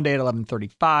 joins us Monday at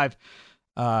 11:35.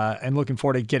 And looking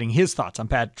forward to getting his thoughts on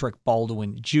Patrick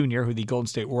Baldwin Jr., who the Golden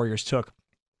State Warriors took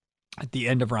at the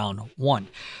end of round one.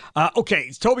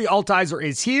 Okay, Toby Altizer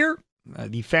is here,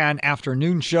 the Fan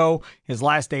Afternoon Show, his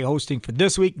last day hosting for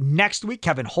this week. Next week,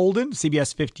 Kevin Holden,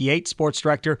 CBS 58 sports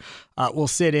director, will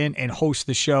sit in and host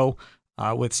the show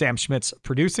with Sam Schmitz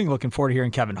producing. Looking forward to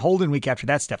hearing Kevin Holden. Week after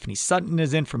that, Stephanie Sutton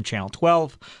is in from Channel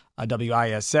 12.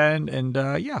 WISN, and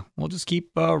we'll just keep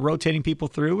rotating people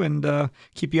through and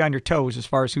keep you on your toes as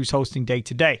far as who's hosting day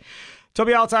to day.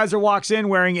 Toby Altizer walks in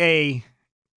wearing a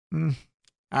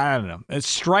it's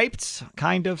striped,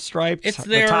 kind of striped. It's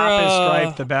their, the top is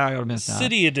striped, the back is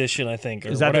City Edition, I think.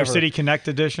 Is that whatever. their City Connect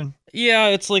edition? Yeah,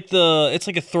 it's like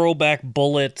a throwback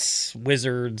Bullets,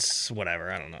 Wizards,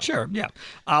 whatever. I don't know. Sure, yeah.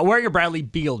 Wearing a Bradley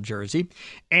Beal jersey,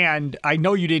 and I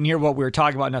know you didn't hear what we were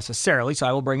talking about necessarily, so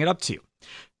I will bring it up to you.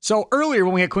 So earlier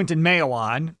when we had Quentin Mayo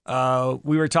on,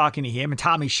 we were talking to him, and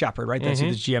Tommy Shepard, right? That's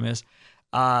who this GM is,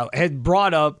 had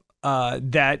brought up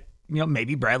that,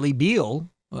 maybe Bradley Beal,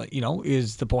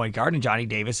 is the point guard, and Johnny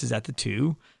Davis is at the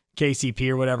 2, KCP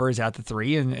or whatever is at the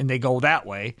 3, and they go that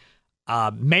way.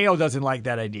 Mayo doesn't like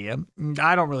that idea.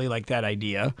 I don't really like that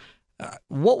idea.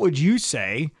 What would you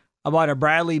say about a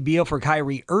Bradley Beal for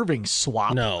Kyrie Irving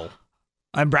swap? No.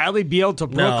 And Bradley Beal to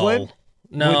Brooklyn? No.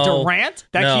 With Durant?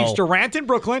 That keeps Durant in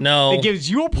Brooklyn. No. It gives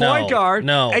you a point guard.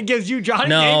 No. It gives you Johnny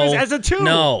Davis as a 2.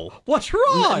 No. What's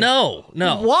wrong? No.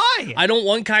 Why? I don't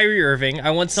want Kyrie Irving.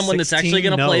 I want someone that's actually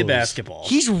going to play basketball.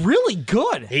 He's really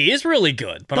good. He is really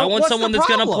good, but I want someone that's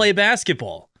going to play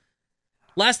basketball.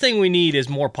 Last thing we need is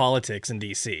more politics in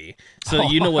D.C. So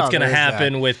you know what's going to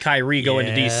happen with Kyrie going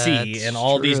to D.C. and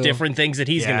all these different things that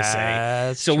he's going to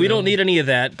say. So we don't need any of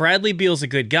that. Bradley Beal's a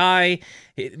good guy.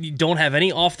 You don't have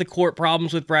any off-the-court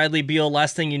problems with Bradley Beal.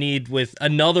 Last thing you need with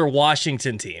another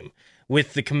Washington team,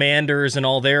 with the Commanders and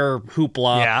all their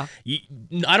hoopla. Yeah.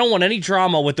 I don't want any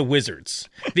drama with the Wizards.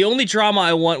 The only drama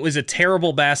I want was a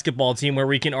terrible basketball team where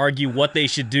we can argue what they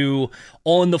should do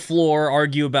on the floor,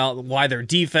 argue about why their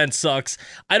defense sucks.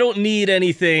 I don't need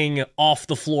anything off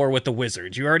the floor with the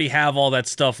Wizards. You already have all that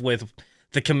stuff with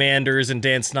the Commanders and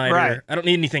Dan Snyder. Right. I don't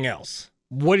need anything else.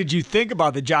 What did you think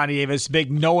about the Johnny Davis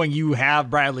big, knowing you have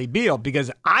Bradley Beal?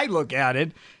 Because I look at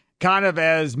it kind of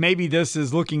as maybe this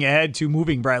is looking ahead to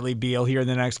moving Bradley Beal here in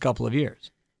the next couple of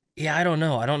years. Yeah, I don't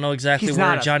know. I don't know exactly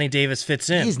where Johnny Davis fits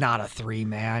in. He's not a 3,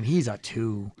 man. He's a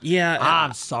 2. Yeah.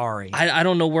 I'm sorry. I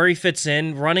don't know where he fits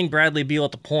in. Running Bradley Beal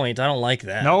at the point, I don't like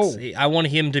that. No. I want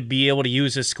him to be able to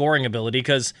use his scoring ability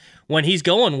because when he's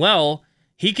going well,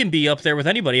 he can be up there with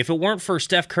anybody. If it weren't for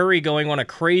Steph Curry going on a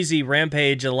crazy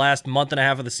rampage the last month and a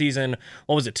half of the season,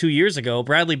 2 years ago,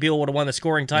 Bradley Beal would have won the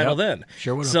scoring title then.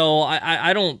 Sure would have. So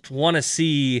I don't want to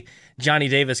see Johnny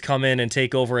Davis come in and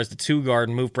take over as the 2 guard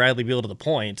and move Bradley Beal to the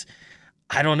point.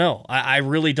 I don't know. I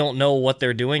really don't know what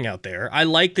they're doing out there. I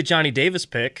like the Johnny Davis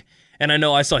pick, And I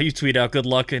know I saw you tweet out good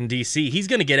luck in D.C. He's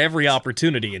going to get every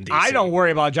opportunity in D.C. I don't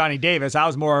worry about Johnny Davis. I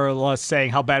was more or less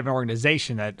saying how bad of an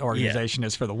organization that organization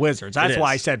is for the Wizards. That's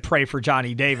why I said pray for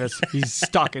Johnny Davis. He's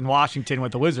stuck in Washington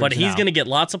with the Wizards But he's going to get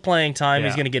lots of playing time. Yeah.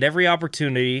 He's going to get every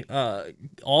opportunity.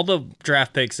 All the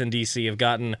draft picks in D.C. have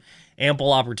gotten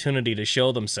ample opportunity to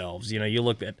show themselves. You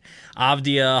look at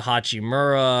Avdia,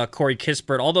 Hachimura, Corey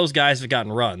Kispert, all those guys have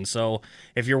gotten run. So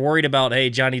if you're worried about,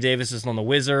 hey, Johnny Davis is on the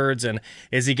Wizards and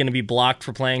is he going to be blocked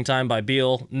for playing time by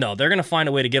Beal? No, they're going to find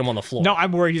a way to get him on the floor. No,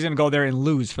 I'm worried he's going to go there and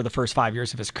lose for the first 5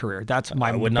 years of his career. That's my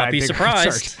I would not be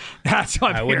surprised. That's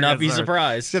what I would not be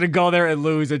surprised. He's going to go there and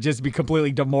lose and just be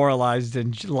completely demoralized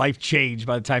and life changed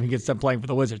by the time he gets done playing for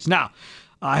the Wizards. Now,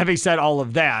 having said all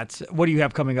of that, what do you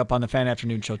have coming up on the Fan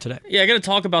Afternoon Show today? Yeah, I got to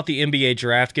talk about the NBA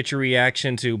draft. Get your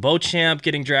reaction to Beauchamp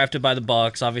getting drafted by the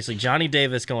Bucks. Obviously, Johnny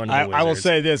Davis going to the Wizards. I will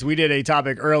say this: we did a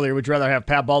topic earlier. Would you rather have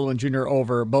Pat Baldwin Jr.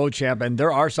 over Beauchamp? And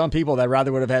there are some people that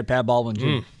rather would have had Pat Baldwin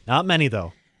Jr. Not many,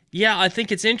 though. Yeah, I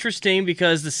think it's interesting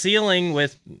because the ceiling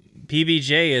with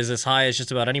PBJ is as high as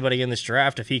just about anybody in this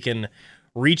draft if he can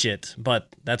reach it. But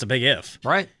that's a big if.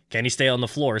 Right. Can he stay on the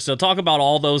floor? So talk about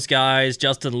all those guys,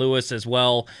 Justin Lewis as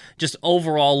well. Just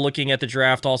overall looking at the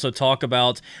draft, also talk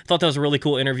about, I thought that was a really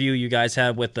cool interview you guys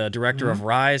had with the director of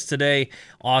Rise today.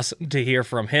 Awesome to hear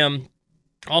from him.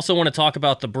 Also want to talk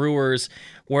about the Brewers.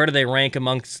 Where do they rank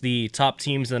amongst the top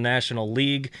teams in the National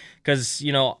League? Because,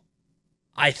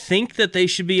 I think that they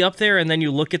should be up there, and then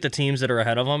you look at the teams that are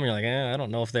ahead of them, and you're like, I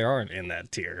don't know if they are in that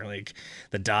tier. Like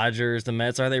the Dodgers, the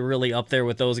Mets, are they really up there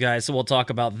with those guys? So we'll talk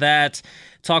about that.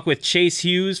 Talk with Chase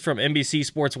Hughes from NBC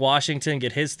Sports Washington,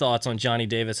 get his thoughts on Johnny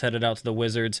Davis headed out to the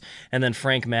Wizards, and then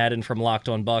Frank Madden from Locked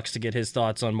On Bucks to get his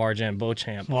thoughts on Marjan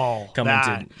Beauchamp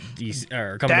coming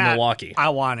to Milwaukee. I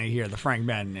want to hear the Frank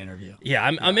Madden interview. Yeah,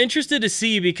 I'm interested to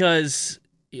see because,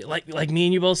 like me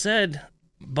and you both said,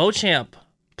 Beauchamp,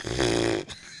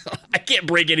 I can't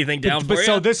break anything down for you.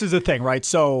 So this is the thing, right?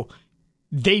 So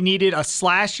they needed a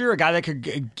slasher, a guy that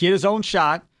could get his own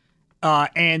shot,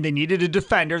 and they needed a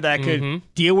defender that could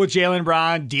deal with Jaylen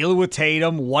Brown, deal with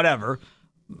Tatum, whatever.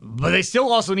 But they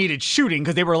still also needed shooting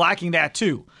because they were lacking that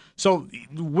too. So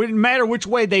it wouldn't matter which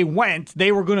way they went,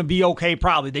 they were going to be okay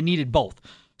probably. They needed both.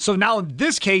 So now in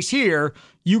this case here,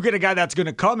 you get a guy that's going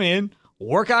to come in,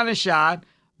 work on his shot,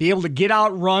 be able to get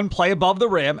out, run, play above the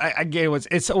rim. Again, it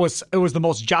was the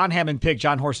most John Hammond pick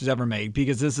John Horst has ever made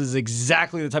because this is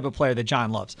exactly the type of player that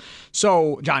John loves.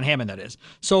 So John Hammond, that is.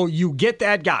 So you get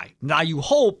that guy. Now you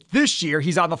hope this year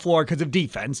he's on the floor because of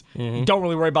defense. You don't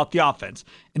really worry about the offense.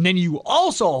 And then you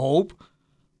also hope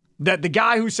that the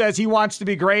guy who says he wants to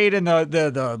be great and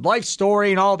the life story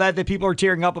and all that people are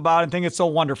tearing up about and think it's so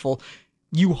wonderful,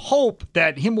 you hope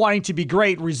that him wanting to be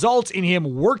great results in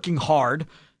him working hard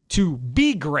to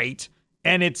be great,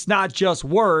 and it's not just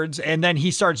words, and then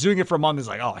he starts doing it for a month. It's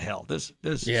like, oh, hell,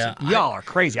 y'all are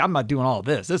crazy. I'm not doing all of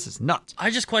this. This is nuts.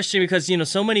 I just question because,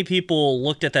 so many people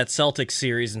looked at that Celtics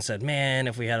series and said, man,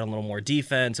 if we had a little more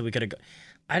defense, and we could have...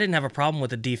 I didn't have a problem with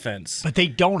the defense. But they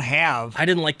don't have... I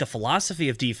didn't like the philosophy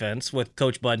of defense with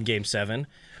Coach Bud in Game 7,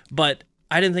 but...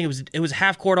 I didn't think it was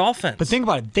half-court offense. But think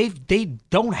about it. They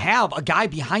don't have a guy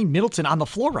behind Middleton on the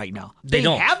floor right now. They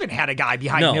haven't had a guy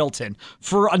behind Middleton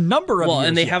for a number of years. Well,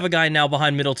 and they have a guy now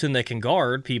behind Middleton that can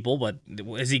guard people, but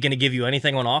is he going to give you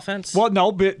anything on offense? Well,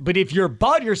 no, but if you're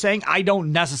Bud, you're saying I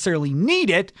don't necessarily need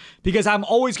it because I'm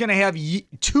always going to have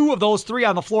two of those three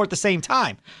on the floor at the same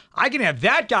time. I can have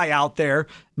that guy out there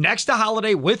next to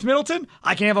Holiday with Middleton.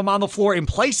 I can have him on the floor in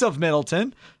place of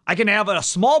Middleton. I can have a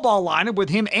small ball lineup with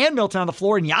him and Middleton on the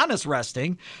floor and Giannis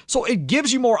resting. So it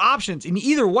gives you more options. In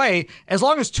either way, as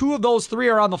long as two of those three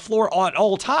are on the floor at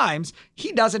all times,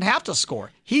 he doesn't have to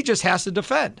score. He just has to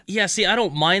defend. Yeah, see, I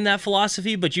don't mind that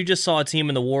philosophy, but you just saw a team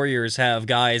in the Warriors have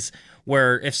guys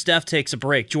where if Steph takes a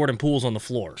break, Jordan Poole's on the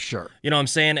floor. Sure. You know what I'm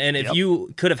saying? And if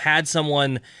you could have had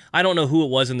someone, I don't know who it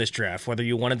was in this draft, whether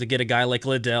you wanted to get a guy like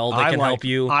Liddell that can help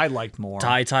you. I liked Moore.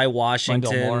 Ty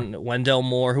Washington, Wendell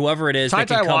Moore, whoever it is that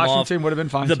can come off would have been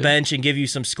fine the bench and give you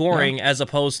some scoring as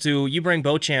opposed to you bring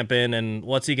Beauchamp in and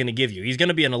what's he going to give you? He's going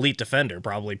to be an elite defender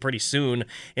probably pretty soon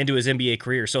into his NBA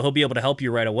career, so he'll be able to help you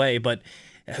right away, but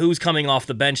who's coming off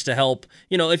the bench to help?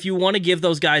 If you want to give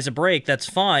those guys a break, that's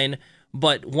fine.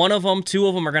 But one of them, two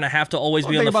of them are going to have to always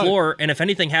be on the floor. And if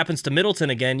anything happens to Middleton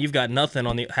again, you've got nothing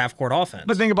on the half-court offense.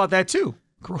 But think about that, too.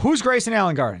 Who's Grayson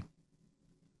Allen guarding?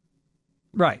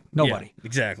 Right. Nobody. Yeah,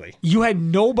 exactly. You had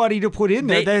nobody to put in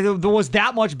there that was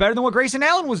that much better than what Grayson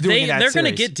Allen was doing in that series. They're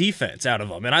going to get defense out of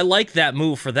him, and I like that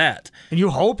move for that. And you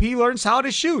hope he learns how to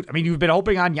shoot. I mean, you've been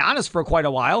hoping on Giannis for quite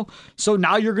a while, so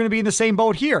now you're going to be in the same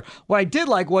boat here. What I did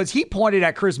like was he pointed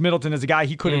at Chris Middleton as a guy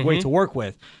he couldn't wait to work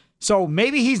with. So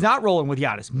maybe he's not rolling with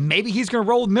Giannis. Maybe he's going to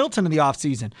roll with Middleton in the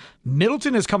offseason.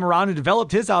 Middleton has come around and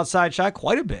developed his outside shot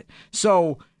quite a bit.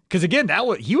 So, because again,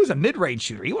 he was a mid-range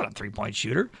shooter. He wasn't a three-point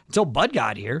shooter until Bud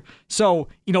got here. So,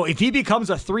 if he becomes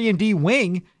a 3-and-D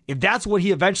wing, if that's what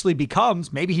he eventually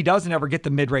becomes, maybe he doesn't ever get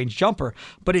the mid-range jumper.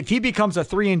 But if he becomes a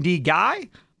 3-and-D guy,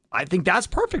 I think that's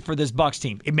perfect for this Bucks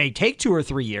team. It may take 2 or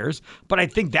 3 years, but I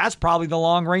think that's probably the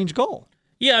long-range goal.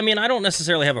 Yeah, I mean, I don't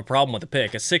necessarily have a problem with the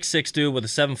pick. A 6'6" dude with a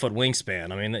 7-foot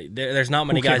wingspan. I mean, there's not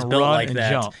many guys built like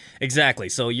that. Jump. Exactly.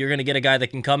 So you're going to get a guy that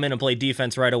can come in and play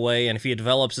defense right away, and if he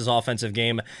develops his offensive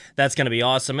game, that's going to be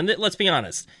awesome. And let's be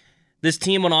honest. This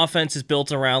team on offense is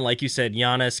built around, like you said,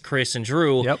 Giannis, Chris, and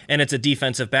Jrue, and it's a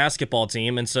defensive basketball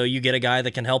team. And so you get a guy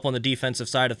that can help on the defensive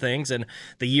side of things. And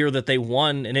the year that they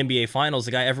won an NBA Finals,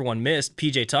 the guy everyone missed,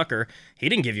 PJ Tucker, he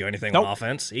didn't give you anything on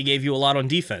offense. He gave you a lot on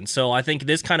defense. So I think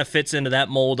this kind of fits into that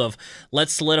mold of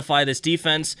let's solidify this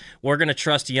defense. We're going to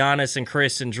trust Giannis and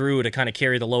Chris and Jrue to kind of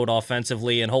carry the load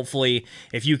offensively. And hopefully,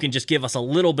 if you can just give us a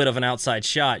little bit of an outside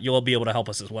shot, you'll be able to help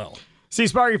us as well. See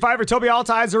Sparky Fifer, Toby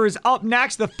Altizer is up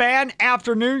next. The Fan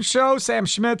Afternoon Show. Sam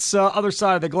Schmidt's other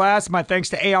side of the glass. My thanks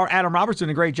to AR Adam Roberts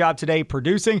doing a great job today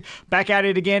producing. Back at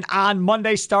it again on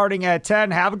Monday starting at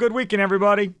 10. Have a good weekend,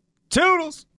 everybody.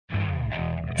 Toodles.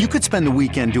 You could spend the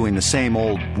weekend doing the same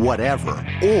old whatever,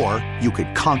 or you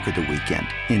could conquer the weekend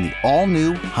in the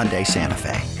all-new Hyundai Santa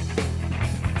Fe.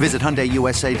 Visit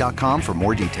HyundaiUSA.com for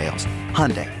more details.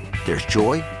 Hyundai, there's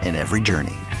joy in every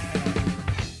journey.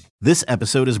 This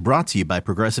episode is brought to you by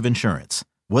Progressive Insurance.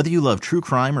 Whether you love true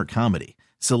crime or comedy,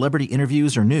 celebrity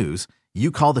interviews or news, you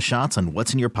call the shots on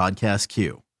what's in your podcast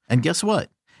queue. And guess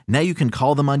what? Now you can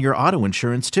call them on your auto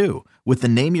insurance too with the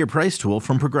Name Your Price tool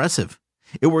from Progressive.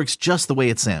 It works just the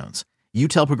way it sounds. You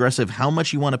tell Progressive how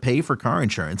much you want to pay for car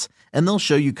insurance, and they'll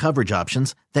show you coverage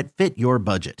options that fit your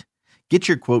budget. Get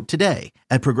your quote today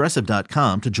at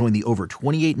Progressive.com to join the over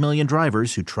 28 million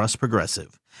drivers who trust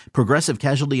Progressive. Progressive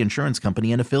Casualty Insurance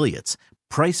Company and Affiliates.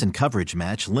 Price and coverage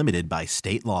match limited by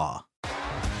state law.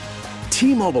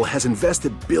 T-Mobile has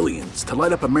invested billions to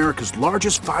light up America's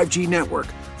largest 5G network,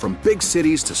 from big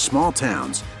cities to small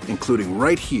towns, including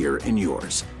right here in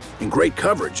yours. And great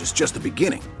coverage is just the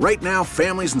beginning. Right now,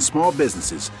 families and small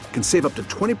businesses can save up to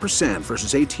 20%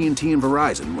 versus AT&T and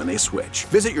Verizon when they switch.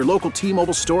 Visit your local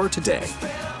T-Mobile store today.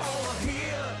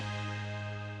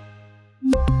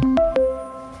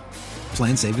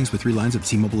 Plan savings with 3 lines of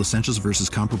T-Mobile Essentials versus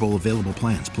comparable available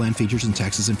plans. Plan features and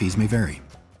taxes and fees may vary.